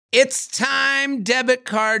It's time. Debit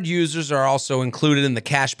card users are also included in the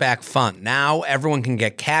Cashback Fund. Now, everyone can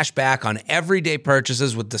get cash back on everyday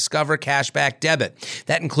purchases with Discover Cashback Debit.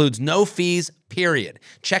 That includes no fees, period.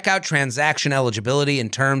 Check out transaction eligibility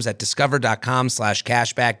and terms at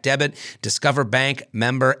discover.com/cashbackdebit. Discover Bank,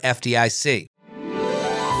 member FDIC.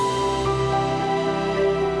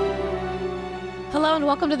 Hello and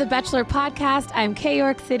welcome to the Bachelor podcast. I'm Kay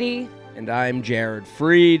York City. And I'm Jared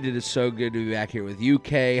Freed. It is so good to be back here with you,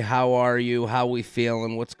 Kay. How are you? How we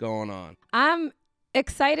feeling? What's going on? I'm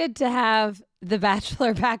excited to have The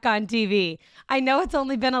Bachelor back on TV. I know it's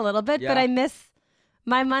only been a little bit, but I miss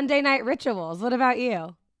my Monday night rituals. What about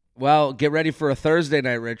you? Well, get ready for a Thursday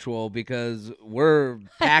night ritual because we're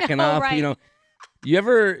packing up. Right. You know, you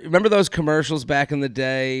ever remember those commercials back in the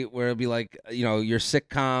day where it'd be like, you know, your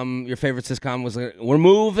favorite sitcom was like, we're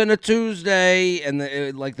moving to Tuesday. And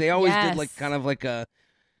they always did like kind of like a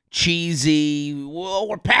cheesy, well,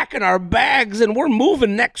 we're packing our bags and we're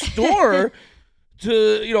moving next door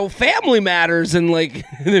to, you know, Family Matters. And like,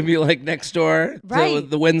 they'd be like next door to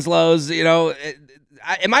the Winslows, you know.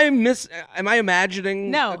 Am I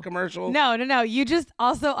imagining a commercial? No. You just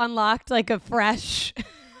also unlocked like a fresh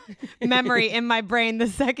memory in my brain. The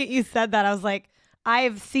second you said that, I was like, I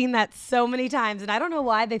have seen that so many times, and I don't know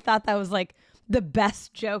why they thought that was like the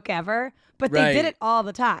best joke ever, but they did it all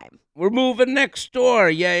the time. We're moving next door.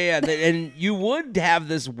 Yeah. And you would have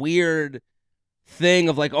this weird thing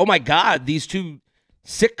of like, oh my God, these two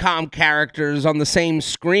sitcom characters on the same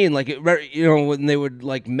screen, like, you know, when they would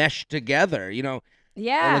like mesh together, you know.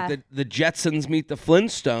 Yeah. Or like the Jetsons meet the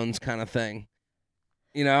Flintstones kind of thing,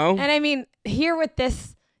 you know? And I mean, here with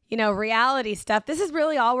this, you know, reality stuff, this is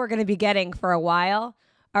really all we're going to be getting for a while,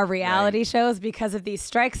 our reality shows, because of these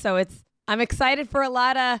strikes. So I'm excited for a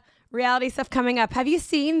lot of reality stuff coming up. Have you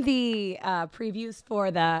seen the previews for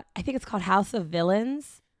I think it's called House of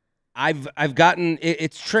Villains? I've gotten,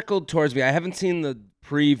 it's trickled towards me. I haven't seen the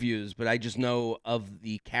previews, but I just know of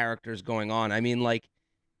the characters going on. I mean, like,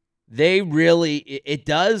 they really, it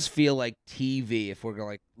does feel like TV if we're going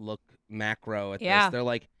to like look macro at this. They're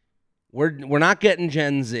like, we're not getting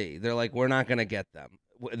Gen Z. They're like, we're not going to get them.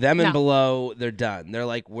 Them and below, they're done. They're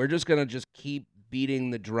like, we're just going to just keep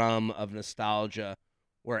beating the drum of nostalgia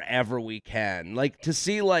wherever we can. Like, to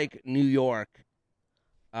see, like, New York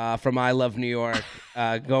from I Love New York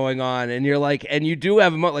going on, and you're like, and you do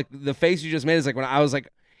have, like, the face you just made is like, when I was like,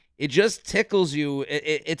 it just tickles you.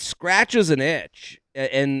 It scratches an itch,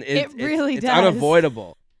 and it really it's does.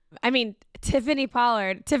 unavoidable. I mean, Tiffany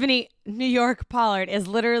New York Pollard is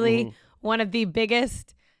literally one of the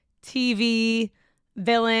biggest TV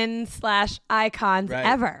villain/icons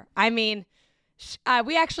ever. I mean,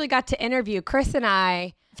 we actually got to interview Chris and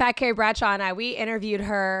I, Fat Carrie Bradshaw and I. We interviewed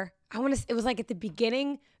her. It was like at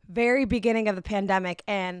the very beginning of the pandemic,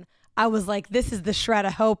 and I was like, "This is the shred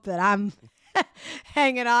of hope that I'm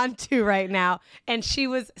hanging on to right now." And she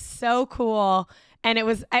was so cool, and it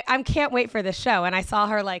was. I can't wait for the show. And I saw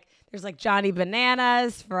her like. There's like Johnny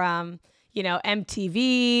Bananas from, you know,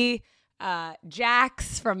 MTV,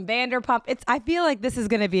 Jax from Vanderpump. I feel like this is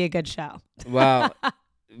going to be a good show. Wow.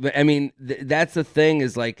 I mean, that's the thing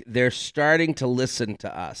is like they're starting to listen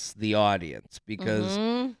to us, the audience,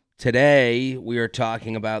 because today we are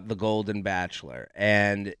talking about The Golden Bachelor,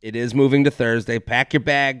 and it is moving to Thursday. Pack your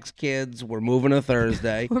bags, kids. We're moving to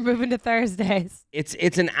Thursday. We're moving to Thursdays.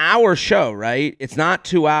 It's an hour show, right? It's not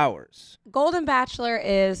 2 hours. Golden Bachelor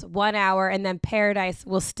is 1 hour, and then Paradise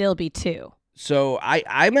will still be 2. So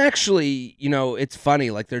I'm actually, you know, it's funny.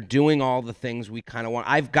 Like, they're doing all the things we kind of want.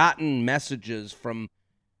 I've gotten messages from,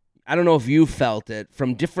 I don't know if you felt it,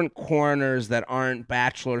 from different corners that aren't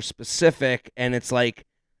Bachelor specific, and it's like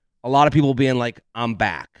a lot of people being like, I'm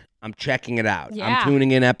back. I'm checking it out. Yeah. I'm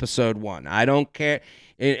tuning in episode 1. I don't care.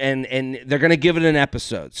 And they're going to give it an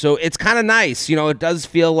episode. So it's kind of nice. You know, it does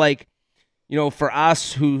feel like, you know, for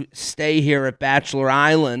us who stay here at Bachelor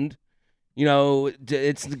Island, you know,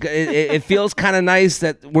 it feels kind of nice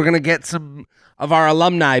that we're going to get some of our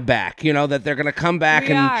alumni back, you know, that they're going to come back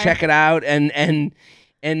check it out. And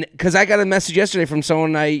because I got a message yesterday from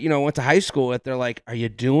someone I, you know, went to high school with. They're like, are you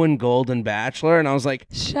doing Golden Bachelor? And I was like,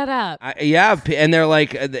 shut up. Yeah. And they're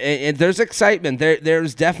like, there's excitement.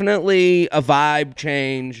 There's definitely a vibe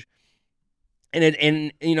change.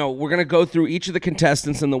 And you know, we're going to go through each of the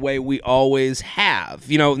contestants in the way we always have,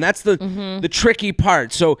 you know, and that's the tricky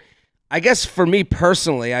part. So I guess for me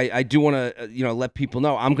personally, I do want to, you know, let people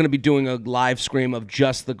know I'm going to be doing a live stream of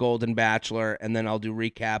just the Golden Bachelor, and then I'll do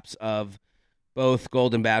recaps of both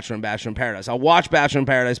Golden Bachelor and Bachelor in Paradise. I'll watch Bachelor in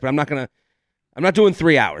Paradise, but I'm not going to I'm not doing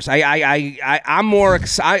 3 hours. I'm more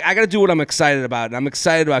excited. I got to do what I'm excited about. And I'm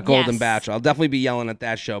excited about Golden Bachelor. I'll definitely be yelling at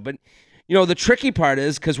that show. But, the tricky part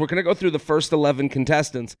is, because we're going to go through the first 11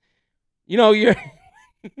 contestants, you're...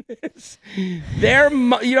 they're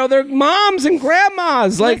moms and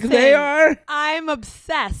grandmas. Like, they are. I'm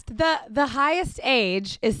obsessed. The highest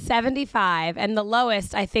age is 75 and the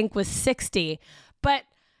lowest I think was 60. But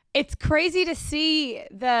it's crazy to see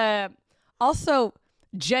the also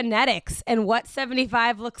genetics and what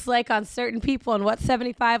 75 looks like on certain people and what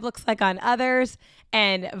 75 looks like on others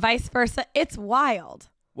and vice versa. It's wild.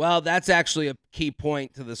 Well, that's actually a key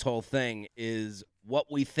point to this whole thing, is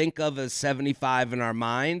what we think of as 75 in our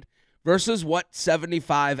mind versus what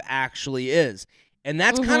 75 actually is. And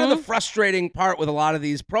that's kind of the frustrating part with a lot of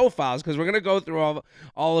these profiles, because we're going to go through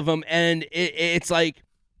all of them. And it's like,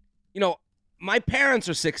 my parents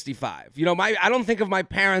are 65. I don't think of my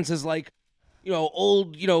parents as like,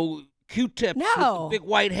 old, Q-tips with big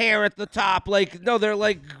white hair at the top. Like, no, they're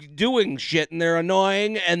like doing shit and they're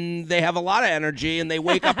annoying and they have a lot of energy and they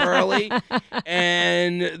wake up early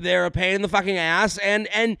and they're a pain in the fucking ass. And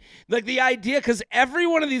like the idea, because every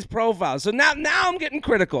one of these profiles, so now I'm getting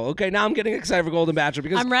critical. Okay, now I'm getting excited for Golden Bachelor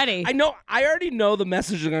because I'm ready. I already know the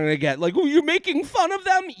message I'm going to get. Like, oh, you're making fun of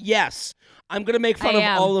them? Yes. I'm going to make fun of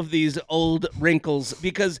all of these old wrinkles,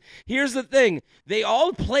 because here's the thing. They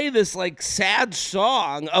all play this like sad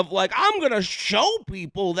song of like, I'm going to show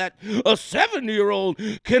people that a 70-year-old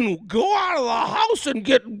can go out of the house and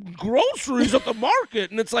get groceries at the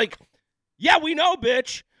market. And it's like, yeah, we know,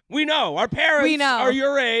 bitch. We know. Our parents are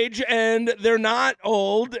your age and they're not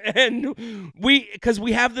old. And because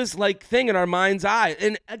we have this like thing in our mind's eye.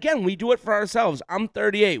 And again, we do it for ourselves. I'm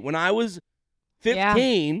 38. When I was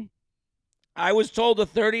 15... I was told a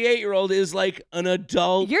 38-year-old is like an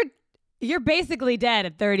adult. You're basically dead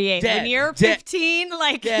at 38. Dead. When you're 15,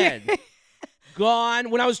 like dead. Gone.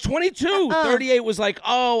 When I was 22, 38 was like,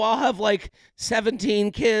 oh, I'll have like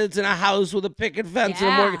 17 kids and a house with a picket fence and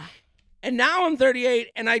a mortgage. And now I'm 38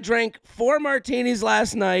 and I drank 4 martinis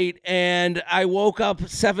last night and I woke up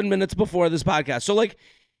 7 minutes before this podcast. So like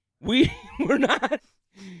we're not...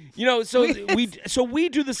 so we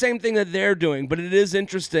do the same thing that they're doing, but it is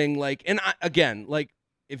interesting. Like, and again, like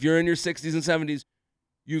if you're in your 60s and 70s,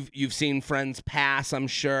 you've seen friends pass, I'm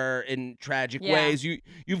sure, in tragic ways.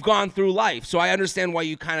 You've gone through life, so I understand why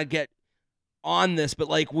you kind of get on this. But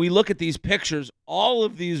like, we look at these pictures, all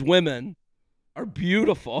of these women are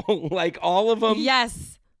beautiful. Like all of them,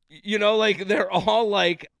 yes. Like they're all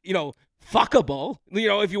like, fuckable,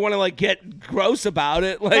 if you want to like get gross about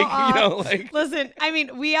it, like like listen, I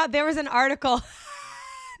mean, there was an article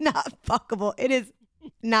not fuckable, it is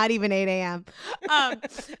not even 8 a.m.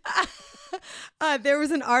 There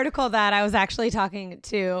was an article that I was actually talking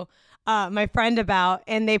to my friend about,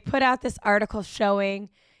 and they put out this article showing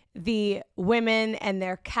the women and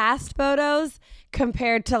their cast photos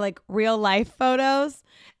compared to like real life photos,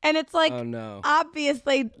 and it's like, oh no,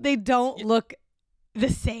 obviously they don't look the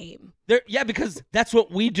same. Because that's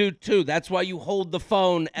what we do too. That's why you hold the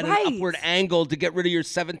phone at an upward angle to get rid of your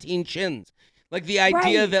 17 chins. Like the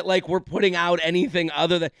idea that like we're putting out anything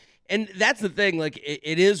other than, and that's the thing. Like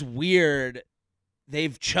it is weird.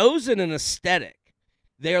 They've chosen an aesthetic.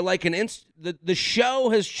 They're like the show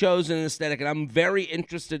has chosen an aesthetic, and I'm very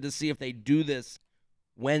interested to see if they do this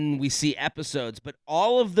when we see episodes. But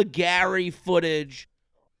all of the Gary footage,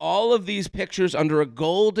 all of these pictures under a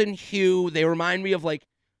golden hue, they remind me of like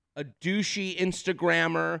a douchey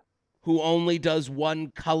Instagrammer who only does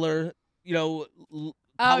one color,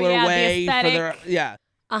 colorway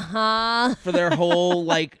for their whole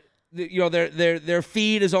like, their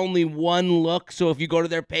feed is only one look. So if you go to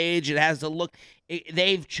their page, it has to look.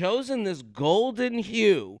 They've chosen this golden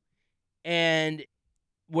hue, and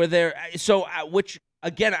which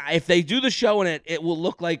again, if they do the show in it, it will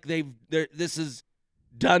look like this is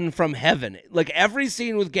done from heaven. Like every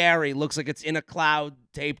scene with Gary looks like it's in a cloud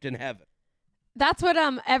taped in heaven. That's what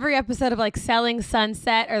every episode of like Selling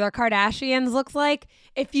Sunset or the Kardashians looks like.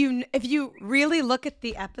 If you really look at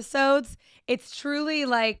the episodes, it's truly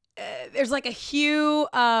like there's like a hue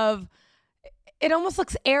of, it almost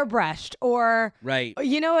looks airbrushed, or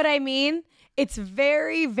you know what I mean? It's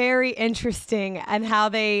very, very interesting and how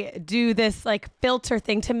they do this like filter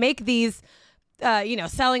thing to make these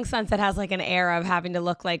Selling Sunset has like an air of having to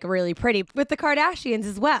look like really pretty. With the Kardashians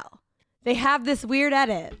as well, they have this weird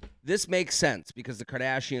edit. This makes sense because the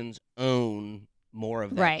Kardashians own more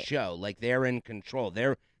of that show. Like they're in control.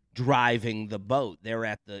 They're driving the boat. They're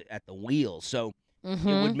at the wheel. So it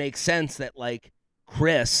would make sense that like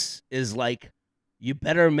Kris is like, you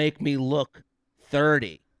better make me look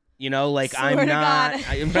 30. You know, like Swear I'm to not,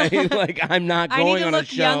 God. right? Like I'm not I need going to on a look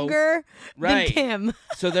show. younger Right. than Kim.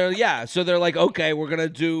 So they're like, okay, we're gonna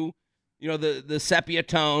do, you know, the sepia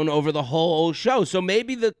tone over the whole show. So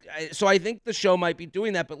maybe so I think the show might be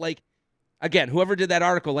doing that. But like, again, whoever did that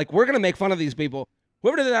article, like, we're gonna make fun of these people.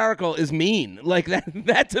 Whoever did that article is mean. Like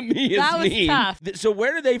that to me is That was mean. tough. So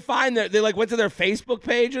where did they find that? They like went to their Facebook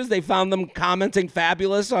pages. They found them commenting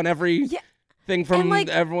fabulous on every thing from like,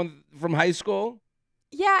 everyone from high school.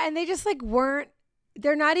 Yeah, and they just like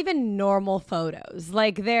they're not even normal photos.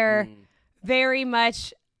 Like they're very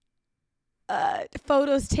much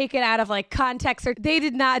photos taken out of like context, or they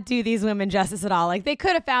did not do these women justice at all. Like they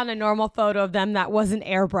could have found a normal photo of them that wasn't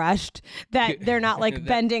airbrushed, that they're not like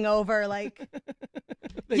bending over, like,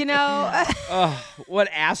 you know. Oh, what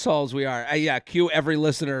assholes we are. Yeah, cue every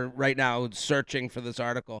listener right now who's searching for this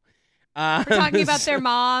article. We're talking about their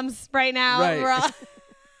moms right now. Right.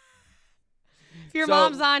 If your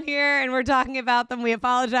mom's on here and we're talking about them, we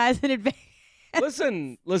apologize in advance.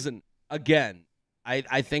 Listen. Again,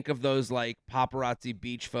 I think of those like paparazzi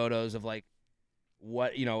beach photos of like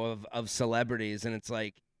what, you know, of celebrities, and it's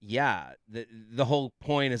like, yeah, the whole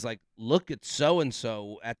point is like, look at so and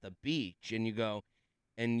so at the beach, and you go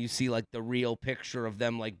and you see like the real picture of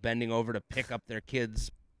them like bending over to pick up their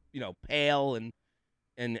kids, you know, pail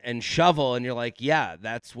and shovel, and you're like, yeah,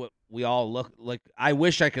 that's what we all look like. I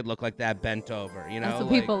wish I could look like that bent over, you know? That's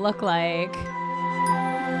what people look like.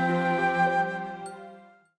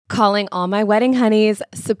 Calling all my wedding honeys.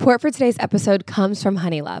 Support for today's episode comes from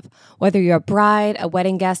Honeylove. Whether you're a bride, a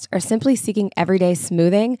wedding guest, or simply seeking everyday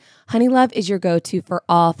smoothing, Honeylove is your go-to for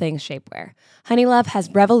all things shapewear. Honeylove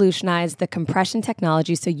has revolutionized the compression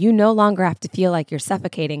technology so you no longer have to feel like you're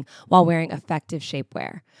suffocating while wearing effective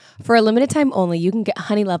shapewear. For a limited time only, you can get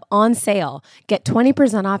Honeylove on sale. Get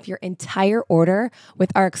 20% off your entire order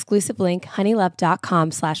with our exclusive link,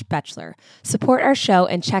 honeylove.com/bachelor. Support our show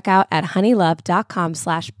and check out at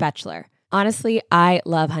honeylove.com/bachelor. Honestly, I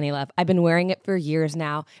love Honeylove. I've been wearing it for years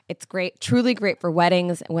now. It's great, truly great for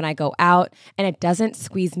weddings when I go out, and it doesn't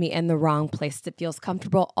squeeze me in the wrong place. It feels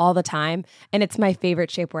comfortable all the time, and it's my favorite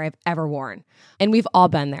shapewear I've ever worn. And we've all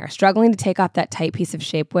been there, struggling to take off that tight piece of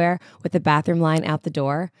shapewear with the bathroom line out the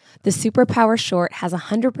door. The Superpower Short has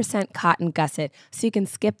 100% cotton gusset, so you can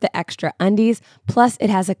skip the extra undies. Plus, it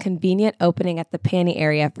has a convenient opening at the panty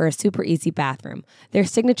area for a super easy bathroom. Their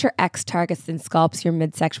signature X targets and sculpts your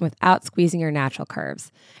midsection without squeezing your natural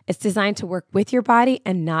curves. It's designed to work with your body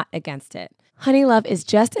and not against it. Honeylove is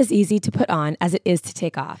just as easy to put on as it is to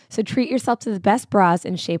take off. So treat yourself to the best bras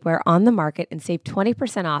and shapewear on the market and save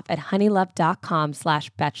 20% off at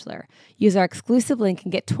honeylove.com/bachelor. Use our exclusive link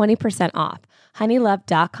and get 20% off.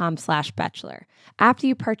 honeylove.com/bachelor. After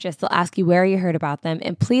you purchase, they'll ask you where you heard about them,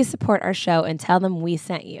 and please support our show and tell them we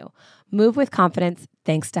sent you. Move with confidence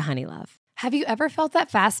thanks to Honeylove. Have you ever felt that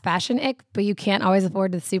fast fashion ick, but you can't always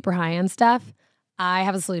afford the super high-end stuff? I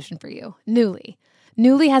have a solution for you. Nuuly.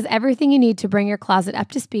 Nuuly has everything you need to bring your closet up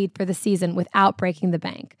to speed for the season without breaking the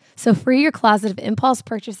bank. So free your closet of impulse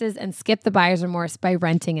purchases and skip the buyer's remorse by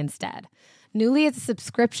renting instead. Nuuly is a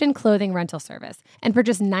subscription clothing rental service, and for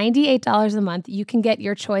just $98 a month, you can get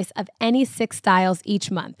your choice of any 6 styles each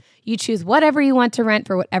month. You choose whatever you want to rent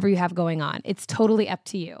for whatever you have going on. It's totally up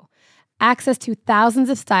to you. Access to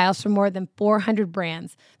thousands of styles from more than 400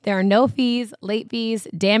 brands. There are no fees, late fees,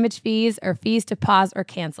 damage fees, or fees to pause or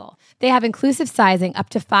cancel. They have inclusive sizing up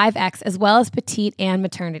to 5X as well as petite and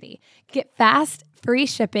maternity. Get fast, free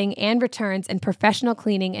shipping and returns and professional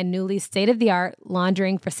cleaning in Nuuly's state-of-the-art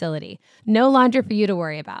laundering facility. No laundry for you to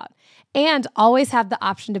worry about. And always have the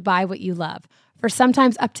option to buy what you love for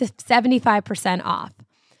sometimes up to 75% off.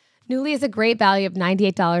 Nuuly is a great value of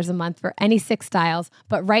 $98 a month for any 6 styles,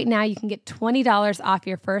 but right now you can get $20 off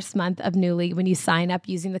your first month of Nuuly when you sign up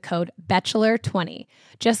using the code BACHELOR20.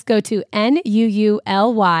 Just go to NUULY.com,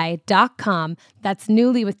 that's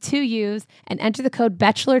Nuuly with 2 U's, and enter the code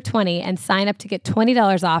BACHELOR20 and sign up to get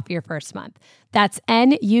 $20 off your first month. That's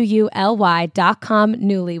NUULY.com,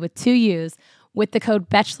 Nuuly with 2 U's, with the code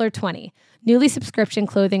BACHELOR20. Nuuly subscription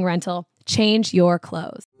clothing rental. Change your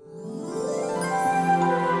clothes.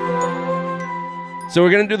 So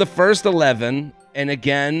we're going to do the first 11, and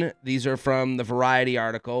again, these are from the Variety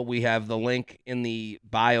article. We have the link in the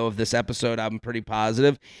bio of this episode, I'm pretty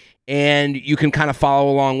positive, and you can kind of follow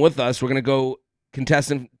along with us. We're going to go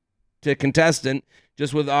contestant to contestant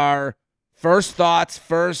just with our first thoughts,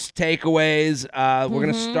 first takeaways. We're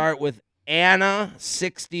going to start with Anna,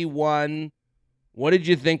 61. What did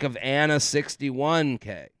you think of Anna, 61,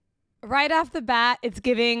 Kay? Right off the bat, it's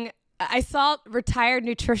giving... I saw retired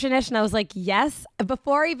nutritionist and I was like, yes.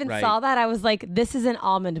 Before I even saw that, I was like, this is an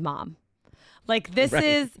almond mom. Like, this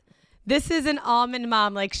is This is an almond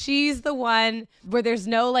mom. Like, she's the one where there's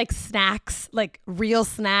no like snacks, like real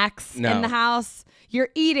snacks in the house. You're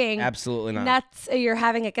eating absolutely not nuts. Or you're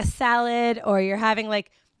having like a salad, or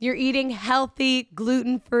you're eating healthy,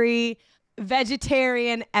 gluten-free,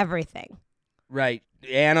 vegetarian, everything. Right.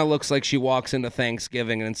 Anna looks like she walks into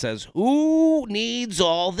Thanksgiving and says, "Who needs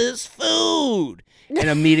all this food?" And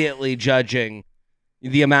immediately judging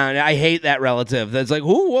the amount. I hate that relative that's like,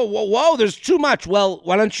 whoa, there's too much. Well,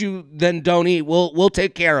 why don't you then don't eat? We'll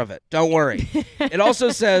take care of it. Don't worry. It also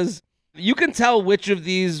says you can tell which of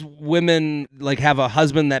these women like have a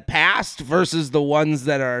husband that passed versus the ones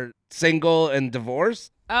that are single and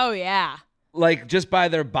divorced. Oh, yeah. Like, just by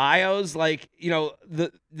their bios, like, you know,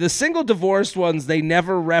 the single divorced ones, they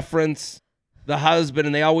never reference the husband,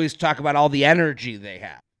 and they always talk about all the energy they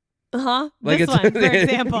have. Like, this one, for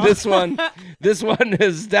example. This one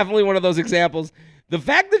is definitely one of those examples. The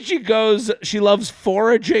fact that she loves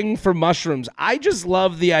foraging for mushrooms. I just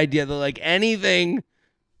love the idea that, like, anything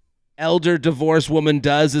elder divorced woman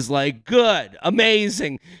does is like, good,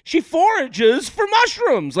 amazing. She forages for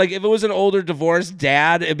mushrooms. Like, if it was an older divorced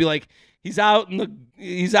dad, it'd be like, he's out in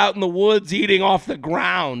the woods eating off the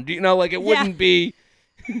ground. You know, like, it wouldn't be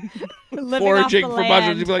foraging for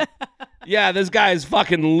mushrooms. He'd be like, yeah, this guy's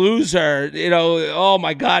fucking loser. You know, oh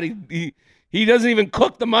my God, he doesn't even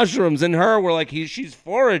cook the mushrooms. And we're like, she's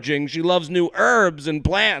foraging. She loves new herbs and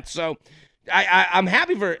plants. So I'm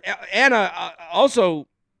happy for Anna. Also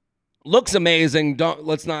looks amazing.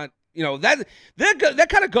 Let's not. You know, that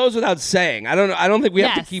kind of goes without saying. I don't think we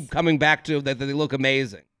have to keep coming back to that they look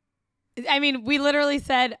amazing. I mean, we literally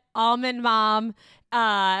said almond mom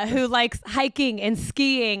who likes hiking and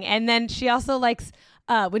skiing. And then she also likes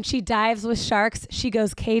when she dives with sharks, she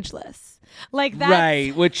goes cageless. Like that.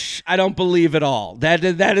 Right, which I don't believe at all. That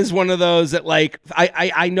is one of those that, like,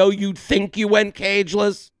 I know you think you went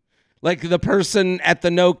cageless. Like, the person at the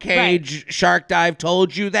no cage shark dive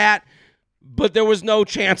told you that. But there was no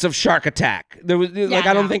chance of shark attack. There was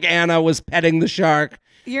I don't think Anna was petting the shark.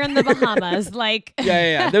 You're in the Bahamas, like.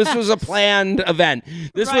 Yeah. This was a planned event.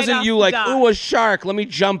 This wasn't you like, ooh, a shark. Let me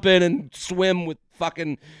jump in and swim with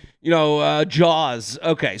fucking, Jaws.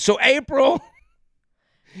 Okay, so April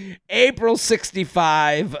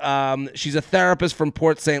 65. She's a therapist from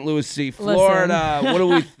Port St. Lucie, Florida.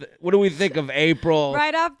 What do we think of April?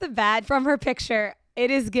 Right off the bat, from her picture,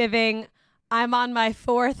 it is giving. I'm on my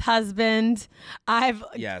fourth husband. I've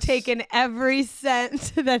taken every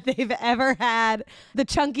cent that they've ever had. The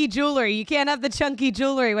chunky jewelry. You can't have the chunky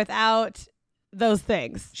jewelry without those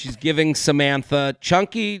things. She's giving Samantha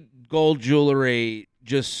chunky gold jewelry.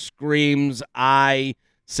 Just screams, I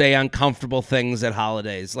say uncomfortable things at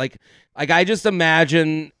holidays. Like I just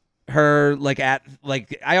imagine her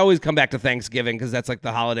I always come back to Thanksgiving because that's like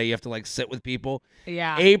the holiday you have to like sit with people.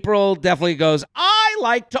 Yeah. April definitely goes, I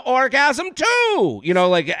like to orgasm too. You know,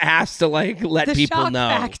 like it has to like let the people shock know.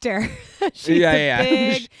 Factor.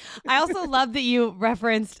 Big. I also love that you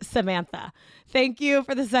referenced Samantha. Thank you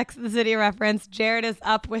for the Sex and the City reference. Jared is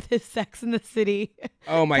up with his Sex and the City.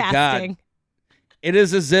 Oh my casting. God. It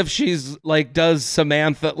is as if she's like does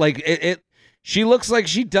Samantha like it she looks like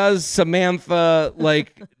she does Samantha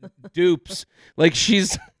like dupes. Like she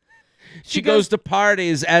goes to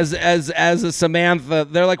parties as a Samantha.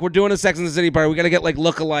 They're like, we're doing a Sex and the City party. We got to get like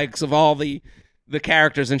lookalikes of all the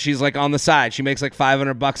characters, and she's like on the side. She makes like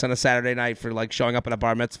 $500 on a Saturday night for like showing up at a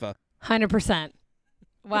bar mitzvah. 100%.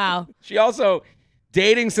 Wow. She also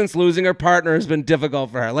dating since losing her partner has been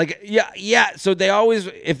difficult for her. Like yeah. So they always,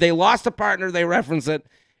 if they lost a partner, they reference it.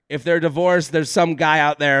 If they're divorced, there's some guy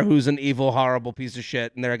out there who's an evil, horrible piece of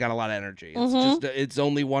shit, and they're got a lot of energy. It's it's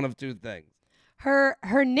only one of two things.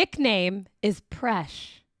 Her nickname is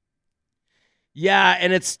Presh. Yeah,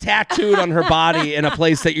 and it's tattooed on her body in a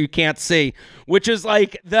place that you can't see, which is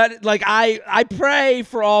like that. Like I pray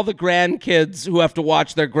for all the grandkids who have to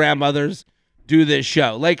watch their grandmothers do this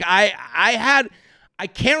show. Like I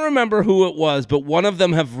can't remember who it was, but one of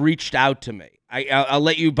them have reached out to me. I'll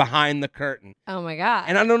let you behind the curtain. Oh my God.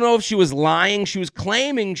 And I don't know if she was lying. She was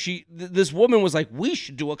claiming this woman was like, we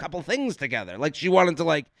should do a couple things together. Like she wanted to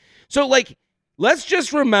like, so like, let's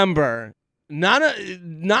just remember, not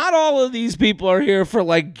all of these people are here for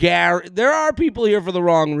like there are people here for the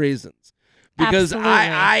wrong reasons. Because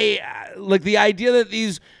I like the idea that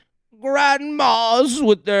these grandmas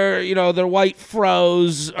with their, their white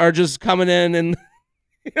froze are just coming in and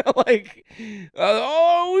like,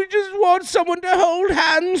 we just want someone to hold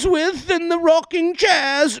hands with in the rocking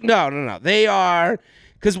chairs. No. They are,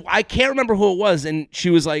 because I can't remember who it was, and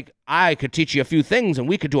she was like, I could teach you a few things, and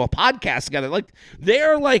we could do a podcast together. Like,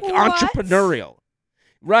 they're like what? entrepreneurial.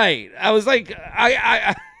 Right. I was like,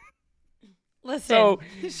 Listen, So-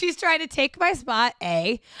 she's trying to take my spot.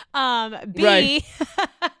 A, B. Right.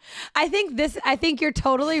 I think you're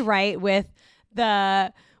totally right with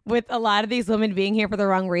a lot of these women being here for the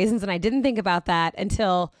wrong reasons, and I didn't think about that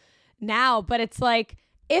until now. But it's like,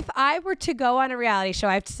 if I were to go on a reality show,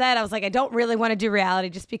 I've said I was like, I don't really want to do reality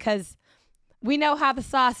just because we know how the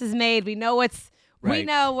sauce is made. We know we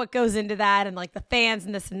know what goes into that, and like the fans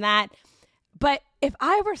and this and that. But if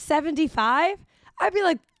I were 75, I'd be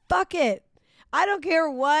like, fuck it. I don't care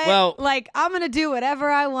what. Well, like, I'm going to do whatever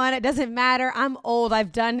I want. It doesn't matter. I'm old.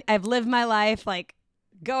 I've lived my life. Like,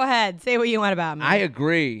 go ahead. Say what you want about me. I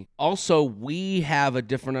agree. Also, we have a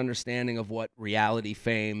different understanding of what reality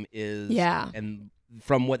fame is. Yeah. And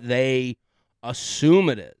from what they assume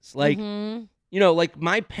it is. Like, Mhm. you know, like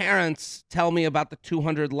my parents tell me about the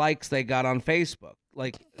 200 likes they got on Facebook.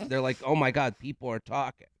 Like, they're like, oh my God, people are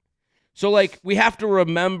talking. So, like, we have to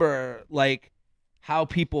remember, like, how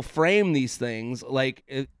people frame these things. Like,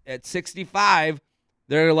 at 65,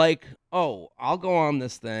 they're like, oh, I'll go on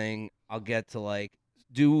this thing. I'll get to, like,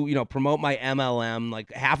 promote my MLM.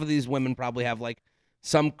 Like, half of these women probably have, like,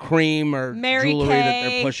 some cream or Mary jewelry Kay. that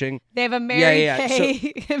they're pushing. They have a Mary Yeah.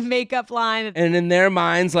 Kay makeup line. And in their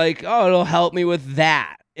minds, like, oh, it'll help me with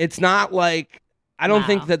that. It's not like, I don't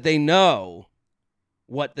think Wow. that they know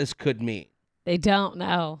what this could mean. They don't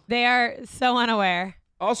know. They are so unaware.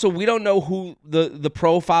 Also, we don't know who the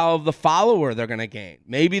profile of the follower they're going to gain.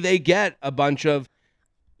 Maybe they get a bunch of,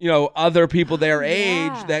 other people their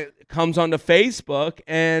age yeah. that comes onto Facebook,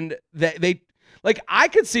 and they like, I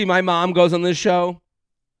could see my mom goes on this show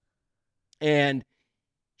and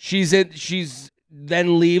she's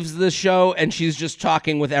then leaves the show and she's just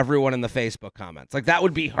talking with everyone in the Facebook comments. Like, that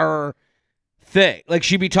would be her thing. Like,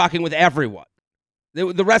 she'd be talking with everyone.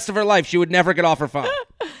 The rest of her life, she would never get off her phone.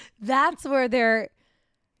 That's where they're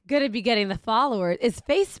going to be getting the followers, is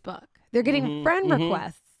Facebook. They're getting friend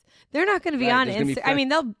requests. They're not going to be on Instagram. I mean,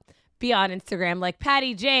 they'll be on Instagram. Like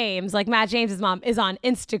Patty James, like Matt James's mom, is on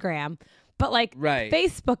Instagram. But like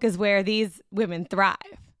Facebook is where these women thrive.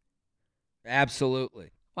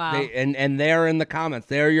 Absolutely. Wow. And they're in the comments.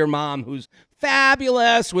 They're your mom who's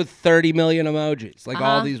fabulous with 30 million emojis. Like,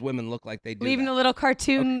 all these women look like they do. Leaving that. a little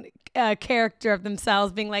cartoon character of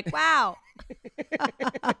themselves being like, wow.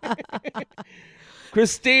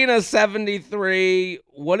 Christina 73.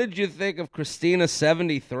 What did you think of Christina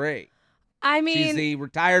 73? I mean, she's the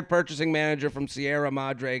retired purchasing manager from Sierra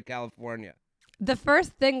Madre, California. The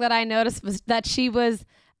first thing that I noticed was that she was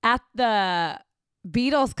at the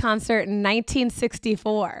Beatles concert in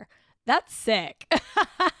 1964. That's sick.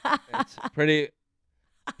 It's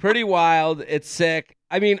pretty wild. It's sick.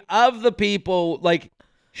 I mean, of the people, like,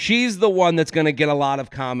 she's the one that's going to get a lot of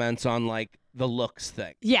comments on, like, the looks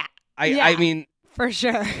thing. Yeah. I mean, for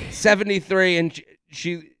sure. 73, and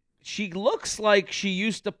she looks like she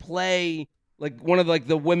used to play like one of like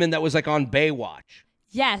the women that was like on Baywatch.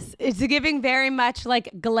 Yes, it's giving very much like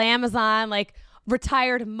glamazon, like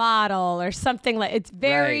retired model or something. Like, it's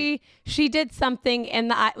very. She did something in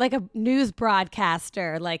the like a news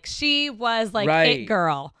broadcaster. Like, she was like it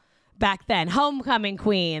girl back then, homecoming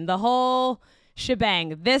queen, the whole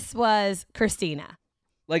shebang. This was Christina.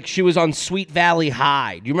 Like, she was on Sweet Valley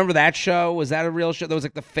High. Do you remember that show? Was that a real show? That was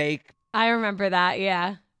like the fake. I remember that,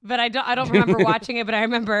 yeah, but I don't remember watching it. But I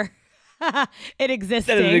remember it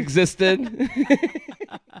existing. That it existed.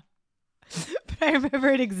 But I remember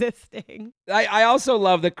it existing. I also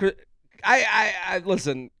love that. I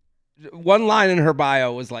listen. One line in her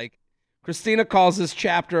bio was like, Christina calls this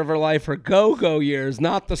chapter of her life her go-go years,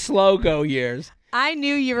 not the slow-go years. I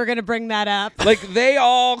knew you were going to bring that up. Like, they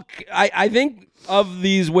all, I think of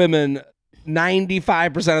these women,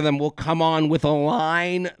 95% of them will come on with a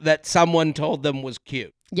line that someone told them was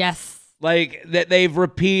cute. Yes. Like, that they've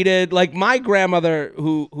repeated. Like, my grandmother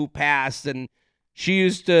who passed, and she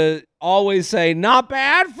used to always say, not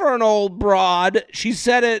bad for an old broad. She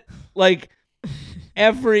said it like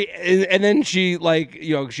and then she, like,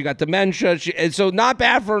 she got dementia. And so not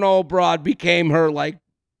bad for an old broad became her, like,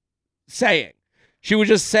 saying. She would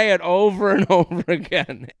just say it over and over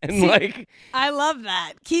again. And see, like, I love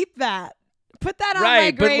that. Keep that. Put that on right,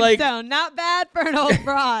 my but gravestone. like, not bad for an old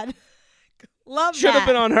broad. Love should that. have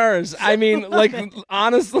been on hers. I mean, like,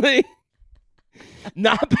 honestly,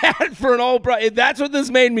 not bad for an old broad. That's what this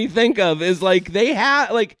made me think of, is like, they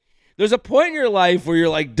have, like, there's a point in your life where you're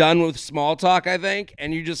like done with small talk, I think,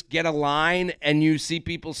 and you just get a line and you see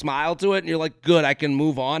people smile to it and you're like, good, I can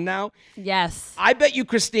move on now. Yes. I bet you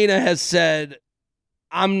Christina has said,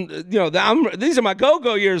 these are my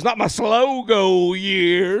go-go years, not my slow-go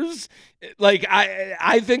years. Like,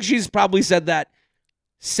 I think she's probably said that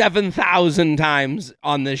 7,000 times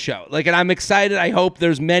on this show. Like, and I'm excited. I hope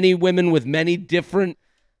there's many women with many different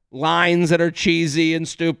lines that are cheesy and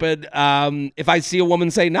stupid. If I see a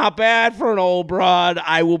woman say, not bad for an old broad,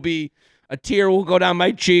 I will be, a tear will go down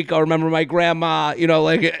my cheek. I'll remember my grandma, you know,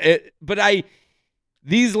 like it, but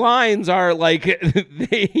these lines are like,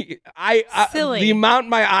 Silly. The amount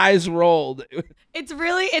my eyes rolled. It's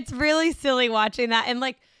really silly watching that. And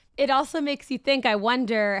like, it also makes you think, I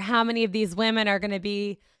wonder how many of these women are going to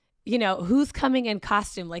be, you know, who's coming in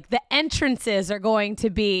costume. Like the entrances are going to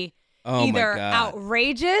be either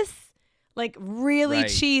outrageous, like really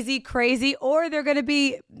cheesy, crazy, or they're going to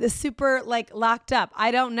be the super like locked up.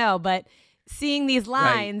 I don't know, but seeing these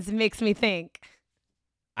lines makes me think.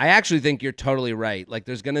 I actually think you're totally right. Like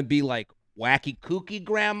there's going to be like wacky kooky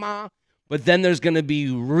grandma, but then there's going to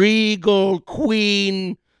be regal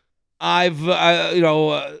queen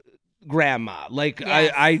grandma. Like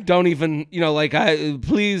Yes. I don't even, you know, like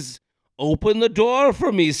please open the door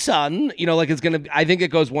for me, son. You know, like it's going to, I think it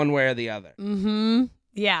goes one way or the other. Mm-hmm.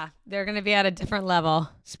 Yeah. They're going to be at a different level.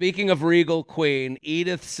 Speaking of regal queen,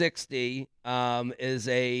 Edith 60 is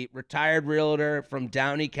a retired realtor from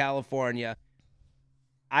Downey, California.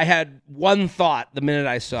 I had one thought the minute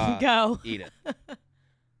I saw Edith.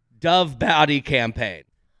 Dove body campaign.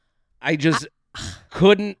 I just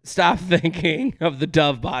couldn't stop thinking of the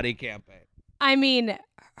Dove body campaign. I mean,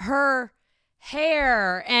 her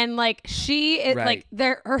hair and like she is like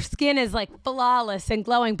her skin is like flawless and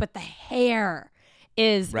glowing, but the hair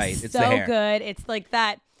is so good. It's like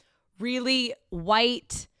that really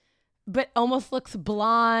white, but almost looks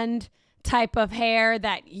blonde type of hair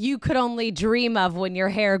that you could only dream of when your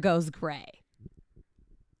hair goes gray.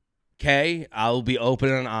 Okay, I'll be open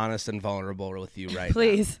and honest and vulnerable with you right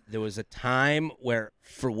Please. now. There was a time where,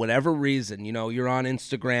 for whatever reason, you know, you're on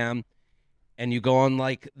Instagram and you go on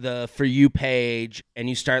like the For You page and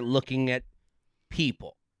you start looking at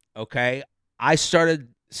people, okay? I started,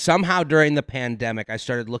 somehow during the pandemic, I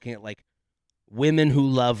started looking at like women who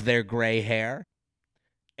love their gray hair.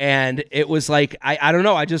 And it was like, I don't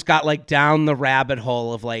know, I just got like down the rabbit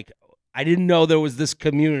hole of like, I didn't know there was this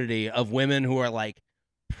community of women who are like,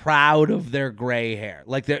 proud of their gray hair.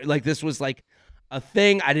 Like this was like a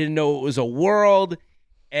thing. I didn't know it was a world.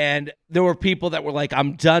 And there were people that were like,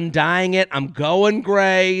 I'm done dyeing it. I'm going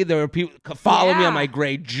gray. There were people following me on my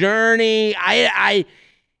gray journey. I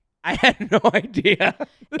had no idea.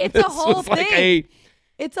 It's a whole thing.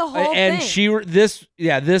 It's a whole thing.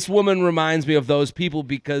 And this woman reminds me of those people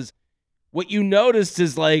because what you noticed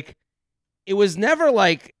is like, it was never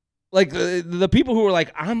like the people who were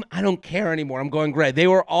like, I don't care anymore. I'm going gray. They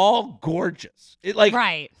were all gorgeous.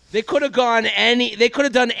 They could have done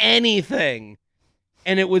anything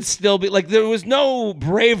and it would still be like, there was no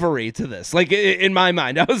bravery to this. Like in my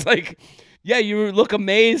mind, I was like, yeah, you look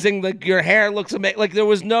amazing. Like your hair looks amazing. Like there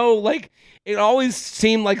was no, like, it always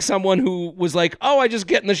seemed like someone who was like, oh, I just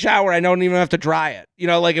get in the shower. I don't even have to dry it. You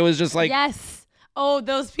know, like it was just like, yes. Oh,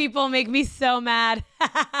 those people make me so mad.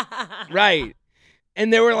 Right.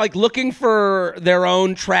 And they were like looking for their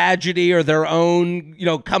own tragedy or their own, you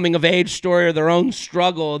know, coming of age story or their own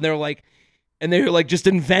struggle. And they were like just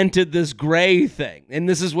invented this gray thing. And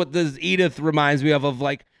this is what this Edith reminds me of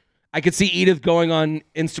like, I could see Edith going on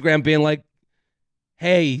Instagram being like,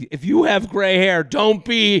 hey, if you have gray hair, don't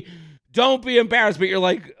be embarrassed. But you're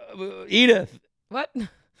like, Edith. What?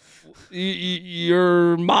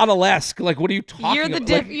 You're model-esque. Like, what are you talking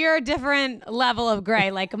about? You're a different level of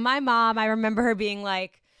gray. Like my mom, I remember her being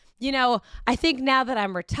like, you know, I think now that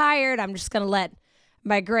I'm retired, I'm just going to let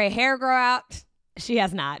my gray hair grow out. She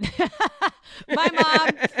has not. My mom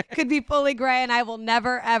could be fully gray and I will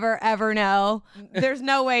never, ever, ever know. There's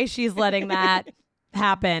no way she's letting that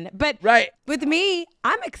happen. But with me,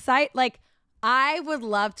 I'm excited. Like, I would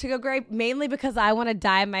love to go gray, mainly because I want to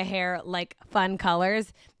dye my hair like fun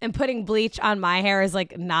colors, and putting bleach on my hair is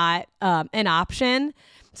like not an option.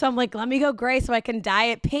 So I'm like, let me go gray so I can dye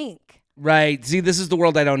it pink. Right. See, this is the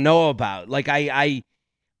world I don't know about. Like I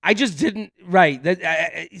just didn't. Right. That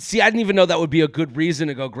I didn't even know that would be a good reason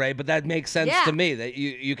to go gray, but that makes sense to me. That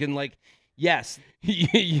you can like, yes,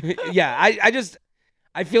 yeah.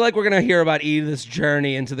 I feel like we're going to hear about Edith's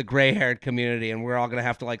journey into the gray-haired community, and we're all going to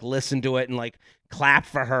have to, like, listen to it and, like, clap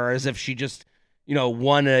for her as if she just, you know,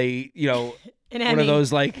 won a, you know, an one Emmy. of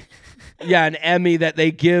those, like, an Emmy that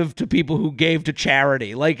they give to people who gave to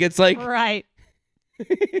charity. Like, it's like... Right.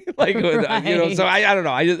 like, you know, so I don't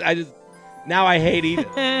know. I just, now I hate Edith.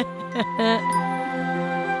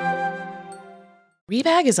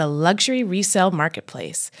 Rebag is a luxury resale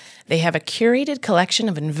marketplace. They have a curated collection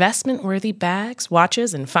of investment-worthy bags,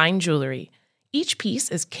 watches, and fine jewelry. Each piece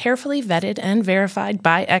is carefully vetted and verified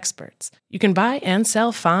by experts. You can buy and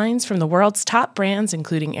sell finds from the world's top brands,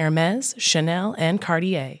 including Hermes, Chanel, and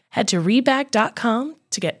Cartier. Head to Rebag.com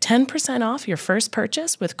to get 10% off your first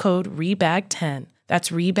purchase with code REBAG10. That's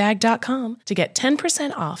Rebag.com to get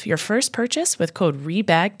 10% off your first purchase with code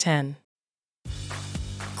REBAG10.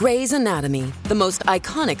 Grey's Anatomy, the most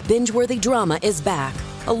iconic binge-worthy drama, is back,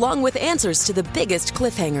 along with answers to the biggest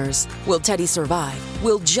cliffhangers. Will Teddy survive?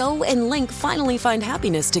 Will Joe and Link finally find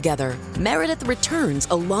happiness together? Meredith returns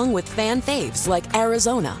along with fan faves like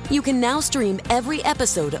Arizona. You can now stream every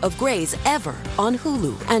episode of Grey's ever on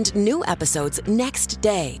Hulu, and new episodes next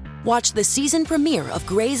day. Watch the season premiere of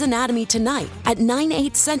Grey's Anatomy tonight at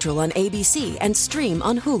 9/8 Central on ABC and stream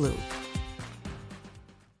on Hulu.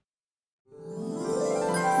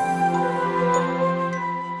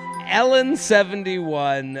 Ellen,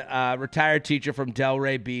 71, retired teacher from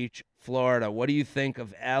Delray Beach, Florida. What do you think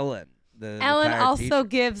of Ellen? Ellen also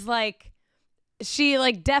gives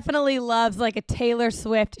she definitely loves a Taylor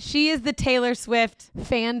Swift. She is the Taylor Swift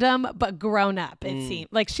fandom, but grown up, it seems.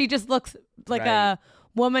 She just looks like a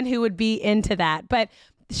woman who would be into that. But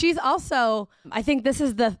she's also, I think this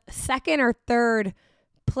is the second or third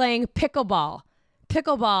playing pickleball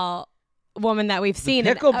woman that we've seen.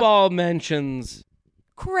 Pickleball mentions...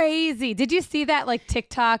 Crazy. Did you see that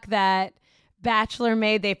TikTok that Bachelor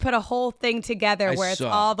made? They put a whole thing together where it's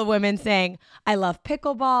all the women saying, I love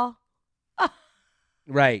pickleball.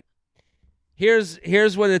 Right. Here's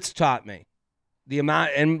what it's taught me. The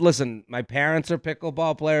amount, and listen, my parents are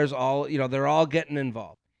pickleball players, they're all getting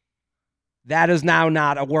involved. That is now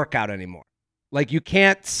not a workout anymore. You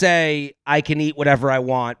can't say I can eat whatever I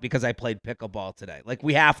want because I played pickleball today.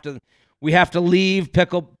 We have to leave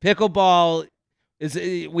pickleball.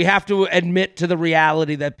 We have to admit to the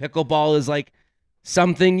reality that pickleball is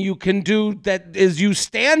something you can do that is you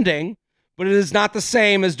standing, but it is not the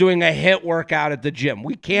same as doing a HIIT workout at the gym.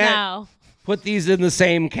 We can't put these in the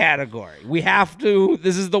same category. We have to.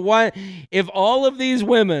 This is the one. If all of these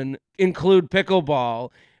women include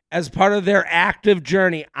pickleball as part of their active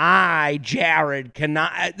journey, Jared,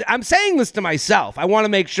 cannot. I'm saying this to myself. I want to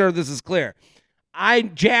make sure this is clear.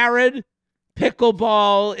 Jared,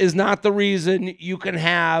 pickleball is not the reason you can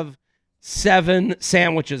have 7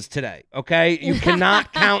 sandwiches today, okay? You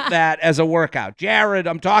cannot count that as a workout. Jared,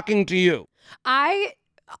 I'm talking to you. I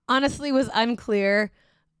honestly was unclear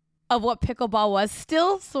of what pickleball was.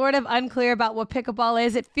 Still sort of unclear about what pickleball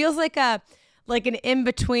is. It feels like an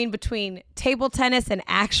in-between between table tennis and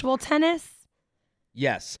actual tennis.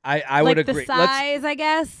 Yes, I would agree. The size, I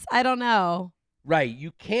guess. I don't know. Right.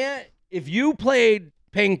 You can't, if you played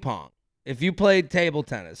ping pong, if you played table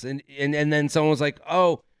tennis and then someone was like,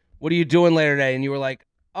 oh, what are you doing later today? And you were like,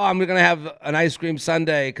 oh, I'm going to have an ice cream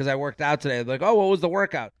sundae because I worked out today. They're like, oh, what was the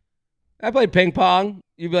workout? I played ping pong.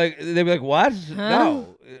 They'd be like, what? Huh?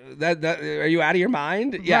 No. That are you out of your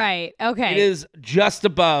mind? Yeah. Right. Okay. It is just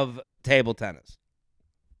above table tennis.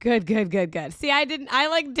 Good. See, I didn't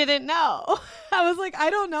know. I was like,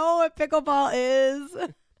 I don't know what pickleball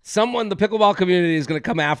is. The pickleball community is going to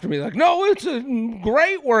come after me no, it's a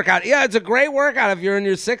great workout. Yeah, it's a great workout if you're in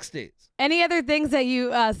your 60s. Any other things that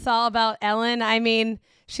you saw about Ellen? I mean,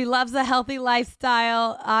 she loves a healthy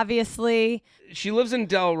lifestyle, obviously. She lives in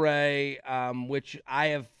Delray, which I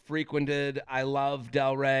have frequented. I love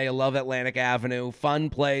Delray. I love Atlantic Avenue. Fun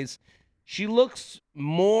place. She looks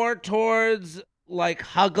more towards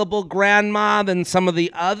huggable grandma than some of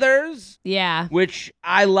the others. Yeah. Which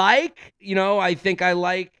I like. I think I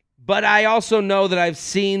like. But I also know that I've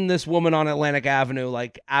seen this woman on Atlantic Avenue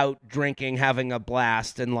out drinking, having a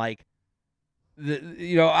blast, and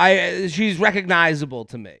she's recognizable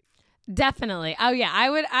to me. Definitely. Oh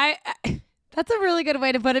yeah, that's a really good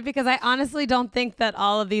way to put it because I honestly don't think that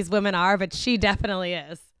all of these women are, but she definitely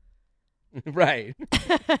is. Right.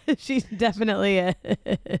 She definitely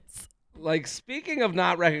is. Speaking of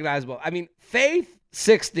not recognizable, I mean, Faith,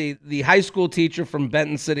 60, the high school teacher from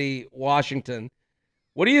Benton City, Washington.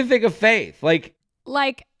 What do you think of Faith?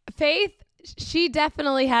 Faith, she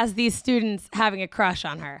definitely has these students having a crush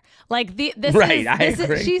on her. I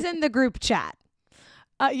agree. She's in the group chat.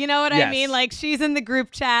 You know what I mean? She's in the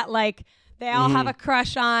group chat. They all have a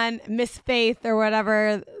crush on Miss Faith or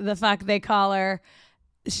whatever the fuck they call her.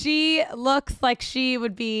 She looks like she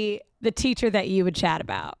would be the teacher that you would chat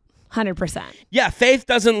about. 100%. Yeah, Faith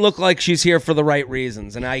doesn't look like she's here for the right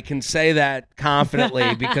reasons, and I can say that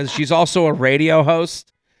confidently because she's also a radio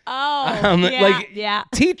host. Oh, yeah.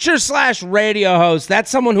 Teacher/radio host. That's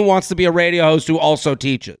someone who wants to be a radio host who also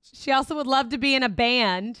teaches. She also would love to be in a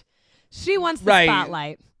band. She wants the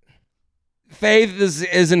spotlight. Faith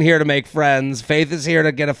isn't here to make friends. Faith is here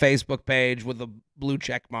to get a Facebook page with a blue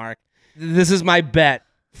check mark. This is my bet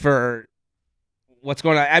for what's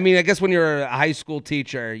going on. I mean, I guess when you're a high school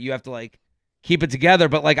teacher, you have to like keep it together.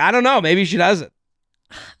 But like, I don't know. Maybe she doesn't.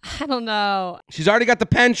 I don't know. She's already got the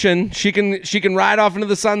pension. She can ride off into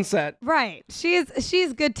the sunset. Right.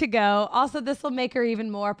 She's good to go. Also, this will make her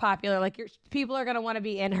even more popular. Like people are going to want to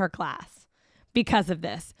be in her class because of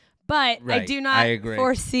this. But Right. I do not agree.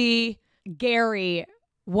 foresee Gary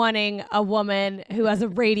wanting a woman who has a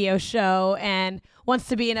radio show and wants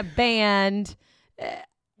to be in a band.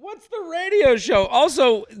 What's the radio show?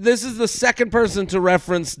 Also, this is the second person to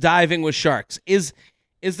reference diving with sharks. Is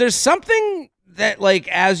there something that like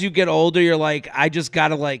as you get older, you're like, I just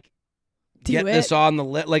gotta like get this on the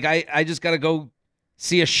list. Like I just gotta go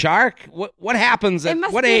see a shark. What happens at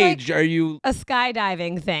what age like are you? A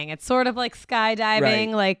skydiving thing. It's sort of like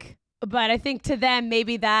skydiving, Right. but I think to them,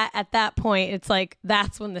 maybe that at that point, it's like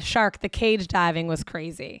that's when the cage diving was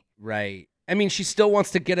crazy. Right. I mean, she still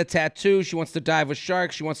wants to get a tattoo. She wants to dive with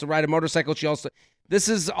sharks. She wants to ride a motorcycle. This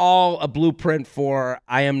is all a blueprint for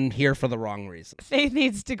I am here for the wrong reason. Faith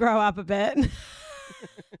needs to grow up a bit.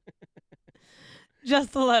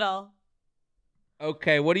 Just a little.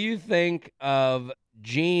 Okay, what do you think of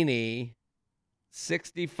Jeannie,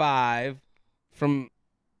 65, from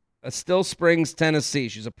Still Springs, Tennessee?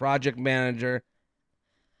 She's a project manager.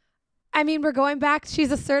 I mean, we're going back.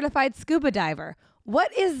 She's a certified scuba diver.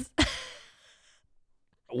 What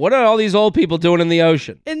are all these old people doing in the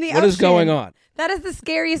ocean? What is going on? That is the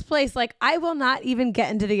scariest place. Like, I will not even get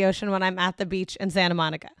into the ocean when I'm at the beach in Santa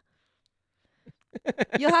Monica.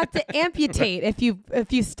 You'll have to amputate if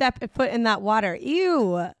you step a foot in that water.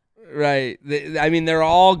 Ew. Right. I mean, they're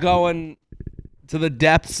all going to the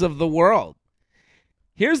depths of the world.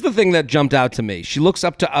 Here's the thing that jumped out to me. She looks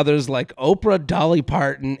up to others like Oprah, Dolly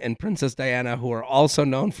Parton, and Princess Diana, who are also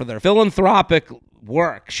known for their philanthropic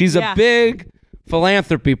work. She's a big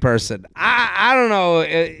philanthropy person. I don't know.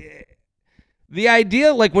 The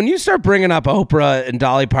idea, like when you start bringing up Oprah and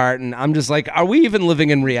Dolly Parton, I'm just like, are we even living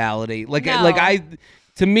in reality?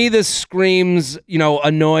 To me, this screams,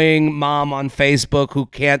 annoying mom on Facebook who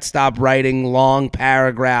can't stop writing long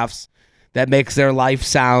paragraphs that makes their life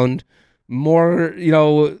sound more,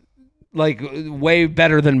 like way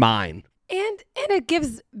better than mine. And it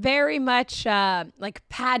gives very much like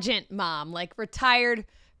pageant mom, like retired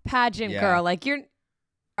pageant girl. Like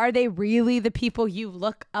are they really the people you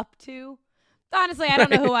look up to? Honestly, I don't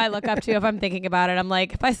know who I look up to if I'm thinking about it. I'm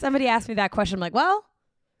like, if somebody asked me that question, I'm like, well,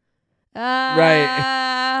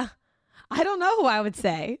 right. I don't know who I would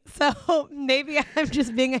say. So maybe I'm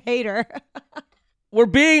just being a hater. We're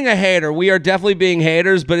being a hater. We are definitely being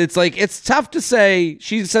haters, but it's like, it's tough to say.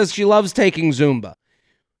 She says she loves taking Zumba.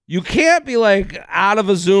 You can't be like out of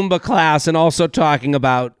a Zumba class and also talking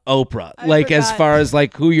about Oprah, as far as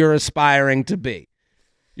like who you're aspiring to be.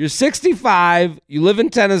 You're 65. You live in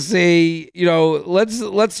Tennessee.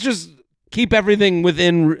 Let's just keep everything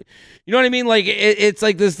within. You know what I mean? Like it's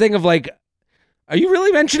like this thing of like, are you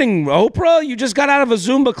really mentioning Oprah? You just got out of a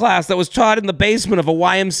Zumba class that was taught in the basement of a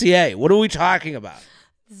YMCA. What are we talking about?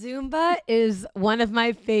 Zumba is one of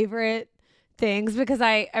my favorite things because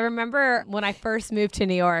I remember when I first moved to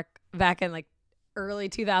New York back in like early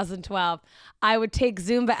 2012, I would take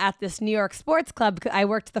Zumba at this New York sports club because I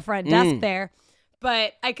worked the front desk there.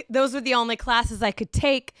 But those were the only classes I could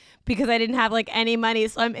take because I didn't have like any money.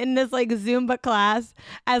 So I'm in this like Zumba class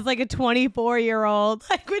as like a 24-year-old,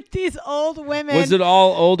 like with these old women. Was it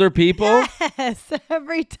all older people? Yes,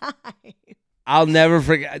 every time. I'll never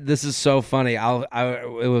forget. This is so funny. I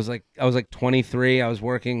was like 23. I was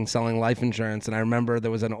working selling life insurance, and I remember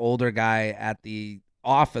there was an older guy at the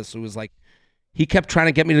office who was like, he kept trying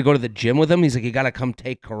to get me to go to the gym with him. He's like, you got to come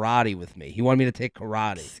take karate with me. He wanted me to take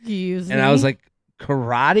karate. Excuse me. And I was like,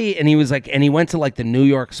 karate? And he was like, and he went to like the New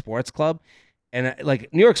York Sports Club. And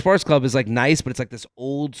like New York Sports Club is like nice, but it's like this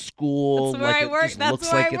old school. That's where I worked.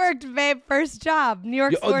 That's where I worked, babe. First job, New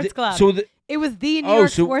York Sports Club. It was the New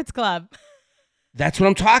York Sports Club. That's what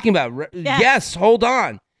I'm talking about. Yes, hold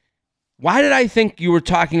on. Why did I think you were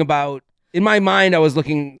talking about? In my mind, I was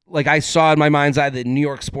looking like I saw in my mind's eye the New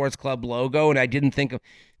York Sports Club logo, and I didn't think of.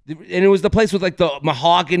 And it was the place with like the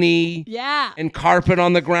mahogany, and carpet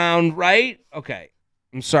on the ground, right? Okay,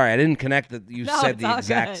 I'm sorry, I didn't connect that. You said the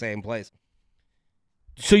exact same place.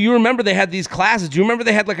 So you remember they had these classes? Do you remember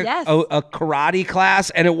they had like a karate class,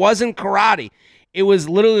 and it wasn't karate? It was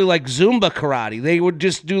literally like Zumba karate. They would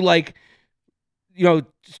just do like,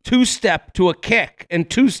 2-step to a kick and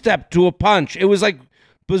 2-step to a punch. It was like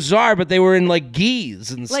bizarre, but they were in like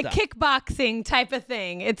gis and like stuff. Kickboxing type of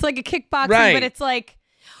thing. It's like a kickboxing, but it's like,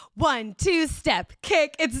 1, 2 step,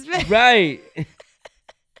 kick. It's Right.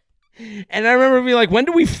 And I remember being like, when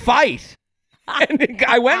do we fight? And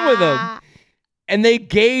I went with them. And they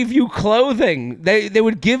gave you clothing. They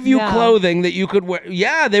would give you clothing that you could wear.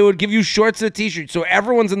 Yeah, they would give you shorts and a t-shirt. So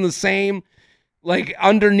everyone's in the same, like,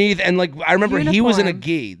 underneath. And, like, I remember he was in a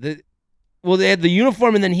gi. They had the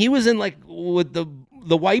uniform, and then he was in, like, with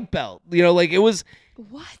the white belt. You know, like, it was.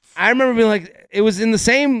 What? I remember being like, it was in the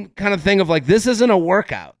same kind of thing of, like, this isn't a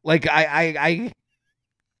workout. Like, I'm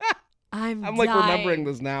like dying. remembering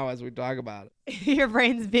this now as we talk about it. Your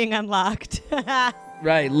brain's being unlocked.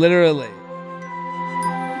 Right, literally.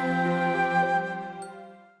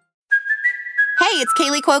 Hey, it's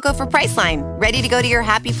Kaylee Cuoco for Priceline. Ready to go to your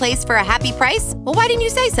happy place for a happy price? Well, why didn't you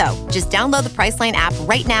say so? Just download the Priceline app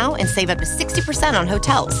right now and save up to 60% on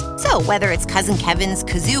hotels. So whether it's Cousin Kevin's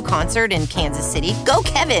Kazoo Concert in Kansas City, go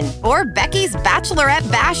Kevin, or Becky's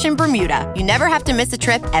Bachelorette Bash in Bermuda, you never have to miss a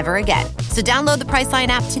trip ever again. So download the Priceline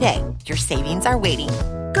app today. Your savings are waiting.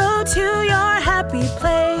 Go to your happy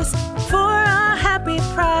place for a happy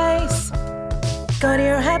price. Go to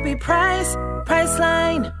your happy price,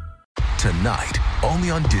 Priceline. Tonight,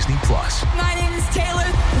 only on Disney+. My name is Taylor.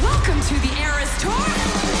 Welcome to the Eras Tour.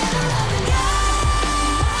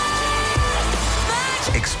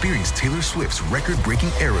 Experience Taylor Swift's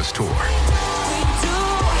record-breaking Eras Tour.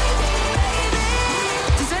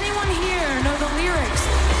 Does anyone here know the lyrics?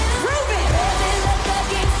 Prove it!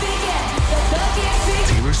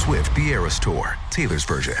 Taylor Swift The Eras Tour, Taylor's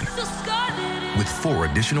version. With 4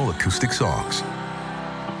 additional acoustic songs.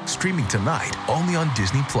 Streaming tonight, only on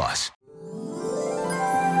Disney+.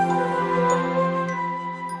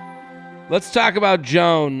 Let's talk about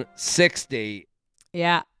Joan, 60.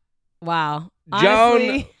 Yeah. Wow.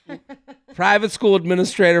 Joan, Honestly. private school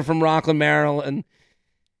administrator from Rockland, Maryland.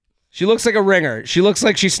 She looks like a ringer. She looks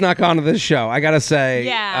like she snuck onto this show. I got to say.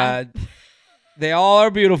 Yeah. They all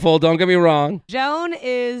are beautiful. Don't get me wrong. Joan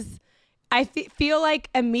is, I feel like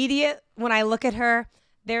immediate when I look at her,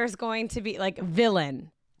 there's going to be like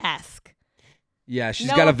villain-esque. Yeah, she's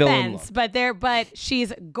no got a offense, villain look. but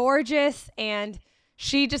she's gorgeous, and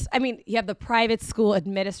she just, I mean, you have the private school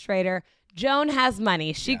administrator. Joan has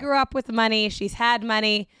money. She grew up with money. She's had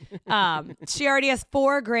money. She already has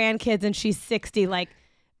 4 grandkids, and she's 60. Like,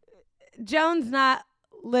 Joan's not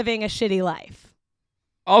living a shitty life.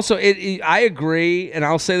 Also, I agree, and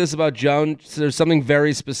I'll say this about Joan. There's something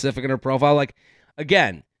very specific in her profile. Like,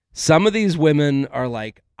 again, some of these women are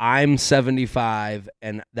like, I'm 75,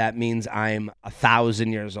 and that means I'm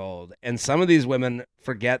 1,000 years old. And some of these women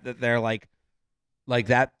forget that they're like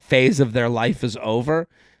that phase of their life is over.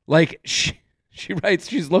 Like, she writes,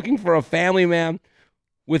 she's looking for a family man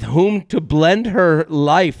with whom to blend her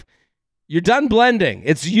life. You're done blending.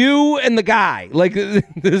 It's you and the guy. Like,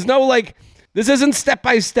 there's no, like, this isn't step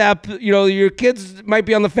by step. You know, your kids might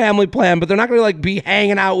be on the family plan, but they're not going to, like, be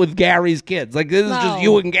hanging out with Gary's kids. Like, this is just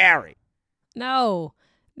you and Gary. No.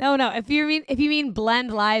 If you mean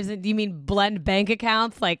blend lives, and you mean blend bank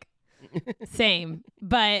accounts, like, same.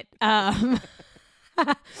 But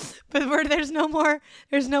but there's no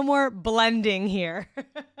more blending here.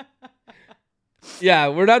 Yeah,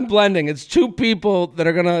 we're done blending. It's 2 people that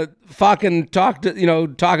are gonna fucking talk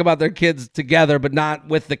about their kids together, but not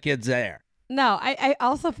with the kids there. No, I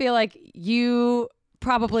also feel like you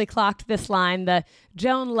probably clocked this line: the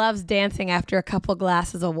Joan loves dancing after a couple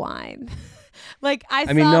glasses of wine. Like,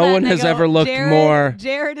 I mean, no one has ever looked more.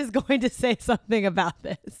 Jared is going to say something about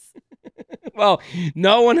this. Well,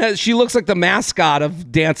 no one has. She looks like the mascot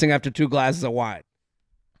of dancing after 2 glasses of wine.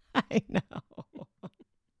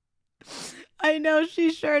 I know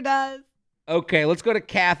she sure does. Okay, let's go to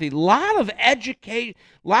Kathy. A lot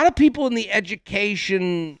of people in the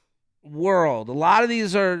education world. A lot of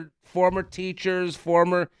these are former teachers,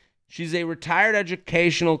 she's a retired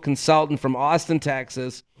educational consultant from Austin,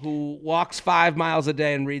 Texas, who walks 5 miles a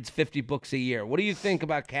day and reads 50 books a year. What do you think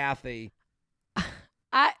about Kathy?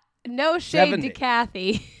 No shade 70. to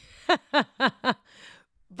Kathy,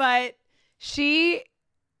 but she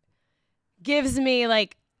gives me,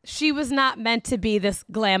 like, she was not meant to be this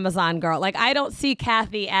glamazon girl. Like, I don't see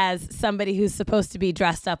Kathy as somebody who's supposed to be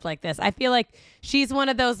dressed up like this. I feel like she's one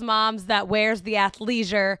of those moms that wears the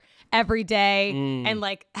athleisure every day and,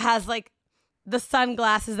 like, has, like, the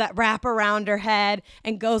sunglasses that wrap around her head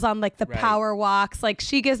and goes on, like, the power walks. Like,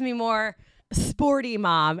 she gives me more sporty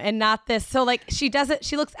mom and not this. So, like, she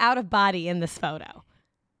looks out of body in this photo.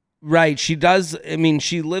 Right. She does. I mean,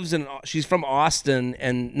 she's from Austin,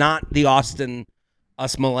 and not the Austin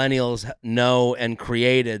us millennials know and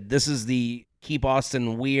created. This is the Keep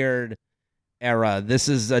Austin Weird era. This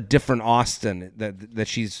is a different Austin that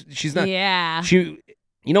she's not. Yeah.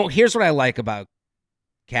 Here's what I like about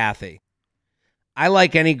Kathy. I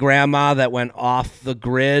like any grandma that went off the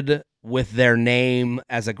grid with their name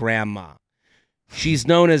as a grandma. She's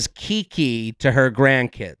known as Kiki to her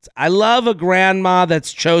grandkids. I love a grandma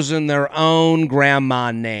that's chosen their own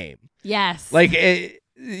grandma name. Yes. Like,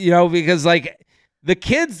 because like the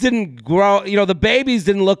kids didn't grow, the babies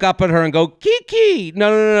didn't look up at her and go, Kiki.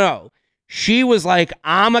 No. She was like,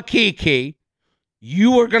 I'm a Kiki.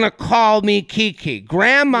 You are going to call me Kiki.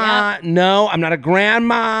 Grandma, yep. No, I'm not a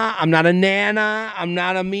grandma. I'm not a nana. I'm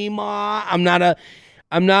not a mima. I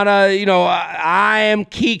am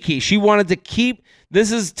Kiki. She wanted to keep,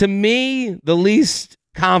 this is to me, the least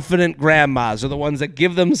confident grandmas are the ones that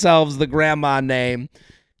give themselves the grandma name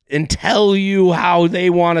and tell you how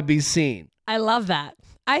they want to be seen. I love that.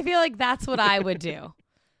 I feel like that's what I would do.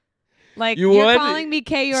 Like, you're would? Calling me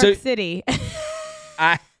K York City.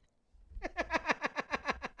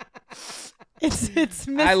 It's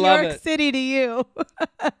Miss York City to you.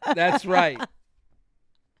 That's right.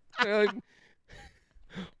 Like,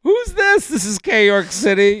 who's this? This is K York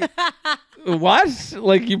City. What?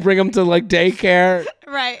 Like you bring them to like daycare?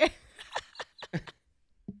 Right.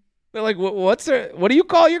 They're like, what do you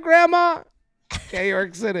call your grandma? K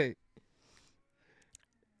York City.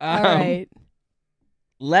 All right.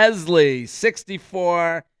 Leslie,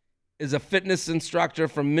 64, is a fitness instructor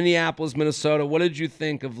from Minneapolis, Minnesota. What did you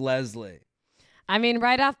think of Leslie? I mean,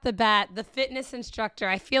 right off the bat, the fitness instructor,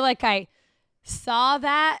 I feel like I saw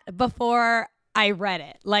that before I read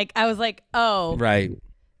it. Like, I was like, oh. Right.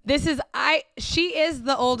 She is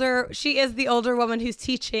the older woman who's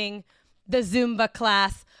teaching the Zumba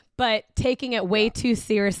class, but taking it way too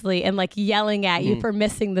seriously and like yelling at you for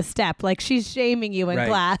missing the step. Like she's shaming you in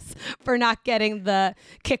class for not getting the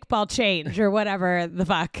kickball change or whatever the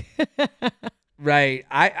fuck. Right.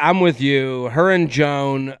 I'm with you. Her and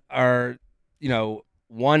Joan are,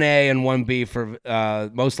 1A and 1B for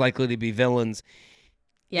most likely to be villains.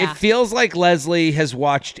 Yeah. It feels like Leslie has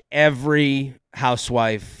watched every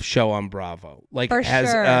housewife show on Bravo. Like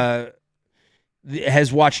has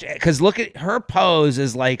watched, because look at her pose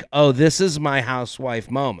is like, oh, this is my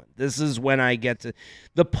housewife moment. This is when I get to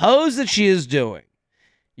the pose that she is doing.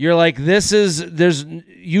 You're like, exactly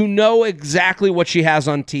what she has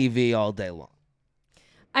on TV all day long.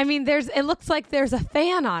 I mean, it looks like there's a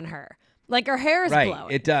fan on her. Like her hair is blowing.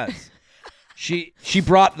 It does. She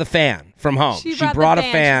brought the fan from home. She brought a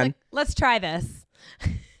fan. She's like, let's try this.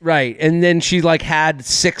 Right. And then she like had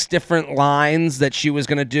 6 different lines that she was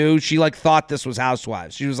going to do. She like thought this was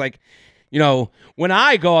Housewives. She was like, when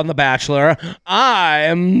I go on The Bachelor, I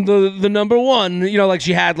am the number one. Like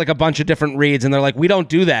she had like a bunch of different reads and they're like, we don't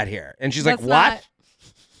do that here. And she's like, what?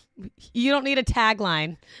 You don't need a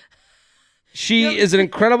tagline. She is an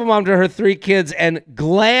incredible mom to her 3 kids and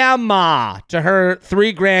glamma to her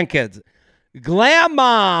 3 grandkids.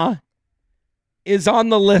 Glamma is on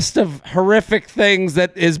the list of horrific things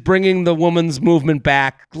that is bringing the woman's movement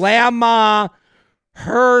back. Glamma,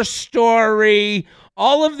 her story,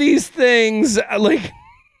 all of these things, like,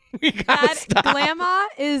 we gotta stop. Glamma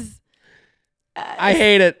is... I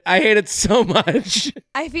hate it. I hate it so much.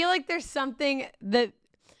 I feel like there's something that...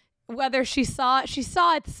 Whether she saw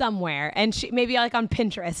it somewhere, and she maybe like on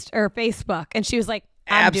Pinterest or Facebook, and she was like,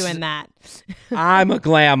 "I'm doing that." I'm a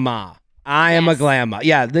glamma. I am a glamma.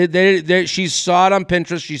 Yeah, she saw it on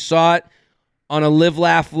Pinterest. She saw it on a Live,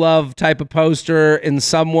 Laugh, Love type of poster in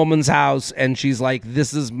some woman's house, and she's like,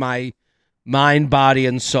 "This is my mind, body,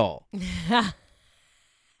 and soul."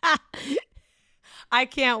 I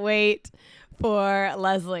can't wait for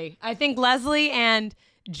Leslie. I think Leslie and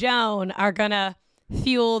Joan are gonna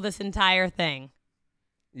fuel this entire thing.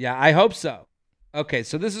 Yeah, I hope so. Okay,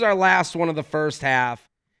 so this is our last one of the first half,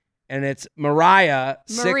 and it's Mariah.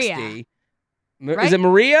 60. Right? Is it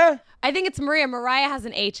Maria? I think it's Maria. Mariah has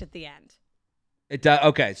an H at the end. It does.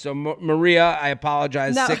 Okay, so Maria, I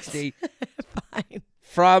apologize, no, 60. Fine.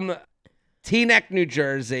 From Teaneck, New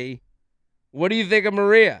Jersey. What do you think of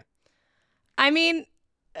Maria? I mean,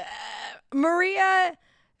 Maria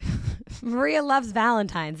loves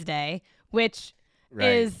Valentine's Day, which...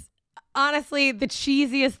 is honestly the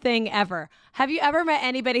cheesiest thing ever. Have you ever met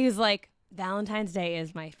anybody who's like, Valentine's Day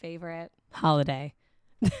is my favorite holiday?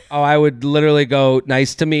 Oh, I would literally go,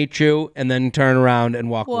 nice to meet you, and then turn around and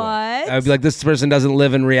walk away. I would be like, this person doesn't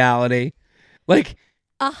live in reality. Like,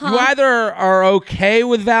 you either are okay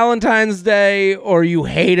with Valentine's Day or you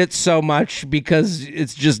hate it so much because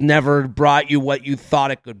it's just never brought you what you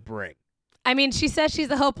thought it could bring. I mean, she says she's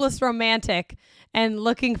a hopeless romantic and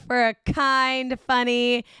looking for a kind,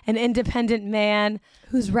 funny, and independent man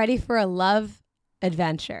who's ready for a love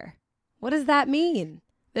adventure. What does that mean?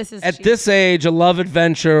 This is At cheap. this age, a love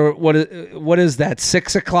adventure, what is that,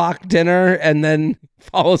 6 o'clock dinner and then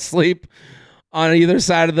fall asleep on either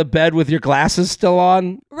side of the bed with your glasses still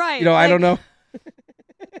on? Right. I don't know.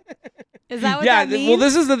 Is that what Yeah, that means? well,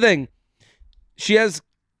 this is the thing.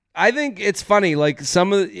 I think it's funny, like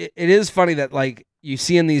it is funny that like you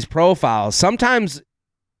see in these profiles, sometimes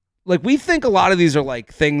like we think a lot of these are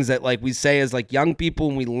like things that like we say as like young people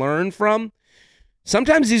and we learn from.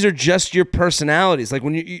 Sometimes these are just your personalities. Like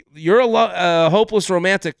when you're a hopeless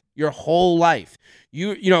romantic your whole life.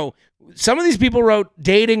 You know, some of these people wrote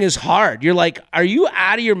dating is hard. You're like, are you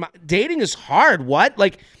out of your mind? Dating is hard. What?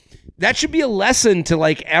 Like that should be a lesson to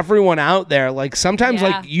like everyone out there. Like sometimes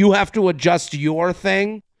like you have to adjust your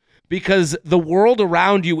thing because the world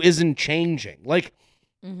around you isn't changing. Like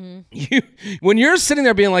when you're sitting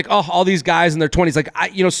there being like, oh, all these guys in their 20s,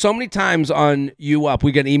 like so many times on You Up,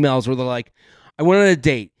 we get emails where they're like, I went on a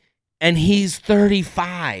date and he's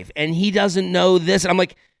 35 and he doesn't know this. And I'm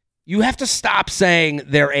like, you have to stop saying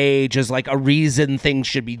their age is like a reason things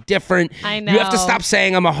should be different. I know. You have to stop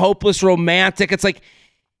saying I'm a hopeless romantic. It's like,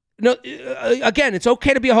 no, again, it's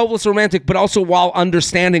okay to be a hopeless romantic, but also while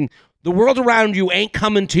understanding the world around you ain't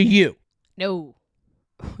coming to you. No.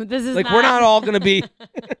 This is like we're not all going to be.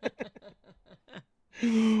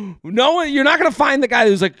 No, you're not going to find the guy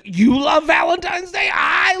who's like, you love Valentine's Day?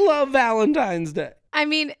 I love Valentine's Day. I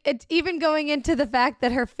mean, it's even going into the fact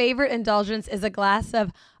that her favorite indulgence is a glass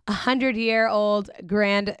of 100-year-old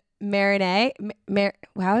Grand Marnier.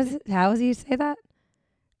 How do you say that?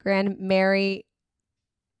 Grand Mary.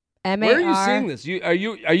 M-A-R. Where are you seeing this? Are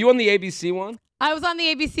you on the ABC one? I was on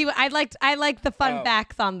the ABC one. I liked the fun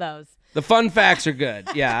facts on those. The fun facts are good.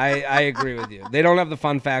 Yeah, I agree with you. They don't have the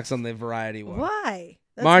fun facts on the variety one. Why?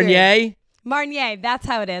 Marnier? Marnier, that's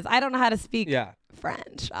how it is. I don't know how to speak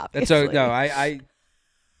French, obviously. That's I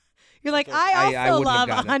You're like, I also love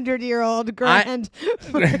 100-year-old Grand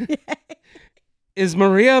Marnier. Is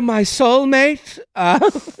Maria my soulmate?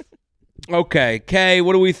 Okay, Kay,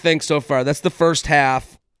 what do we think so far? That's the first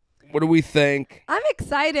half. What do we think? I'm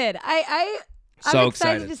excited. I'm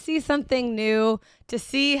excited to see something new, to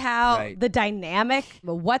see how the dynamic,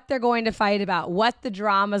 what they're going to fight about, what the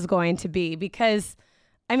drama is going to be. Because,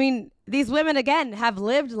 I mean, these women, again, have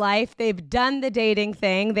lived life. They've done the dating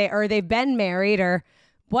thing. They've been married or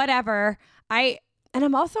whatever. I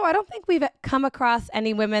don't think we've come across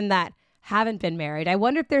any women that haven't been married. I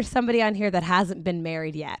wonder if there's somebody on here that hasn't been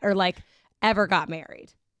married yet or like ever got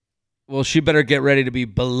married. Well, she better get ready to be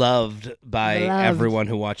beloved by everyone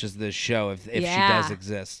who watches this show if she does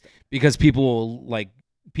exist, because people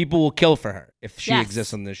will kill for her if she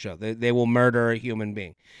exists on this show. They will murder a human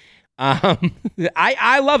being.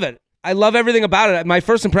 I love it. I love everything about it. My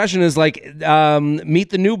first impression is like meet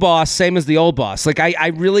the new boss, same as the old boss. Like I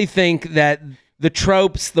really think that the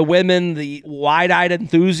tropes, the women, the wide-eyed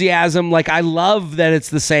enthusiasm, like I love that it's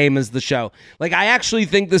the same as the show. Like I actually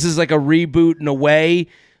think this is like a reboot in a way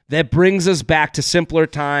that brings us back to simpler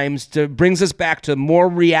times, brings us back to more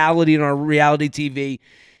reality in our reality TV.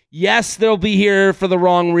 Yes, they'll be here for the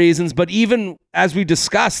wrong reasons, but even as we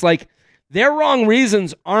discussed, like their wrong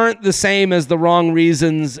reasons aren't the same as the wrong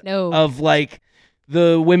reasons of like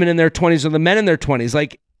the women in their 20s or the men in their 20s.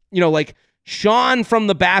 Like, like Sean from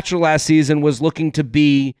The Bachelor last season was looking to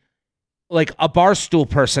be like a barstool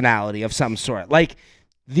personality of some sort. Like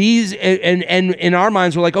these, and in our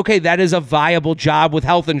minds, we're like, okay, that is a viable job with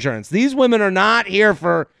health insurance. These women are not here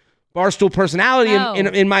for barstool personality. No.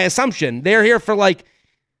 In my assumption, they're here for like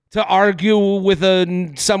to argue with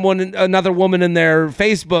another woman in their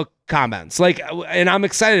Facebook comments. Like, and I'm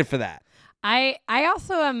excited for that. I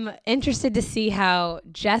also am interested to see how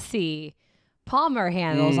Jesse Palmer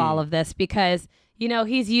handles all of this, because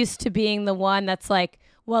he's used to being the one that's like,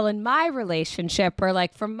 well, in my relationship, or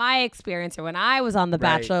like from my experience, or when I was on The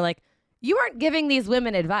Bachelor, like you aren't giving these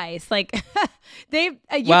women advice. Like you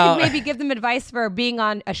could maybe give them advice for being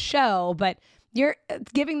on a show, but you're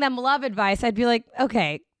giving them love advice. I'd be like,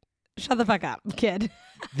 okay, shut the fuck up, kid.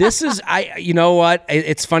 This is, you know what?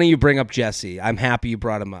 It's funny you bring up Jesse. I'm happy you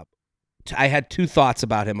brought him up. I had two thoughts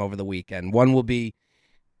about him over the weekend. One will be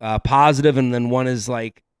positive, and then one is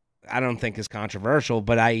like, I don't think is controversial,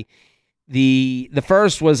 but the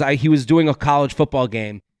first was he was doing a college football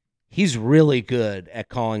game. He's really good at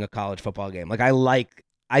calling a college football game. Like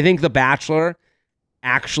I think The Bachelor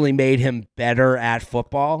actually made him better at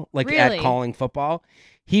football, like at calling football.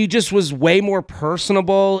 He just was way more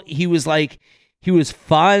personable. He was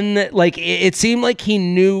fun. Like it seemed like he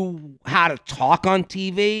knew how to talk on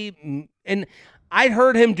TV. And I'd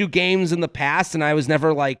heard him do games in the past, and I was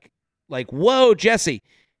never like, whoa, Jesse.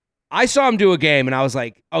 I saw him do a game, and I was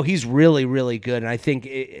like, "Oh, he's really, really good." And I think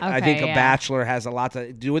a Bachelor has a lot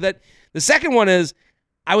to do with it. The second one is,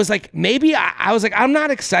 I was like, maybe I was like, I'm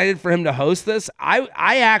not excited for him to host this.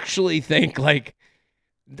 I actually think like,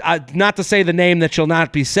 not to say the name that shall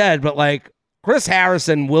not be said, but like Chris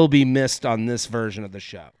Harrison will be missed on this version of the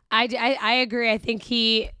show. I agree. I think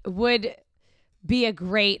he would be a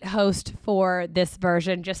great host for this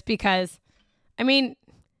version, just because, I mean,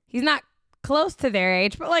 he's not close to their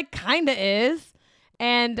age, but like kind of is.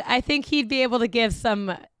 And I think he'd be able to give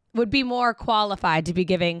would be more qualified to be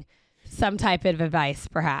giving some type of advice,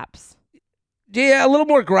 perhaps. Yeah, a little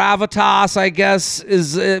more gravitas, I guess,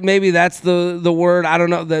 is maybe that's the word. I don't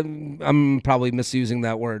know. I'm probably misusing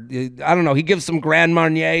that word. I don't know. He gives some Grand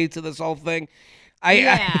Marnier to this whole thing.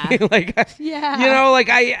 I don't know.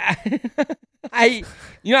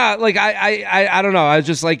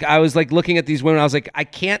 I was looking at these women. I was like, I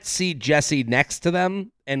can't see Jesse next to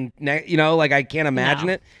them, and I can't imagine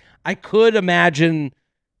it. I could imagine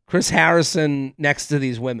Chris Harrison next to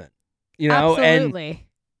these women, Absolutely.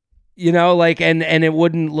 and and it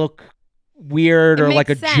wouldn't look weird or like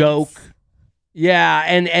a joke. Yeah,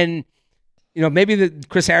 and maybe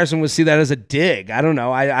Chris Harrison would see that as a dig. I don't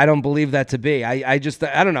know. I don't believe that to be. I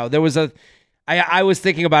don't know. There was I was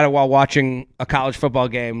thinking about it while watching a college football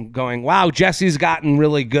game, going, wow, Jesse's gotten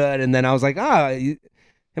really good. And then I was like, him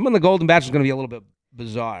on the Golden Bachelor is going to be a little bit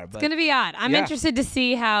bizarre. But it's going to be odd. I'm interested to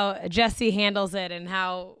see how Jesse handles it and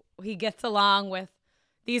how he gets along with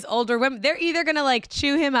these older women. They're either going to like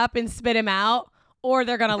chew him up and spit him out, or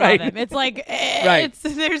they're going to love him. It's like, he's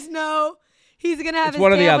going to have his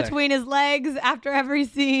tail between his legs after every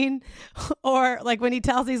scene. Or like when he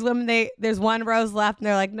tells these women there's one rose left and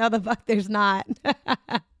they're like, no, the fuck there's not.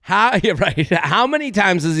 How many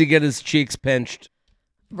times does he get his cheeks pinched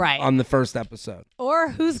on the first episode? Or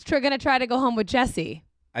who's going to try to go home with Jesse?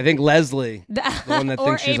 I think Leslie, the one that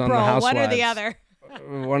thinks she's April, on the Housewives. one or the other.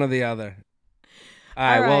 One or the other. All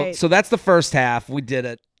right, well, so that's the first half. We did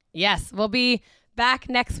it. Yes, we'll be back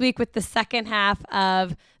next week with the second half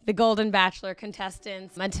of the Golden Bachelor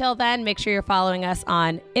contestants. Until then, make sure you're following us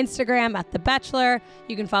on Instagram at The Bachelor.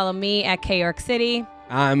 You can follow me at K York City.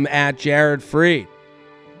 I'm at Jared Freed.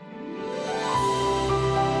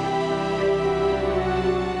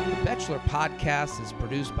 The Bachelor podcast is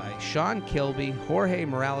produced by Sean Kilby, Jorge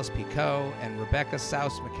Morales-Pico, and Rebecca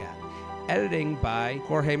Sausmacat. Editing by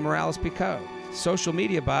Jorge Morales-Pico. Social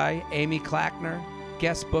media by Amy Clackner.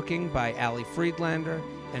 Guest booking by Ali Friedlander.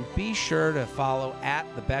 And be sure to follow at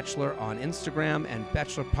The Bachelor on Instagram and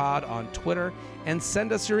BachelorPod on Twitter. And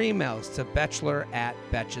send us your emails to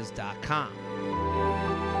bachelor@betches.com.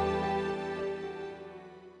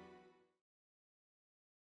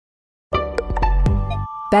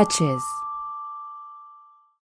 Betches.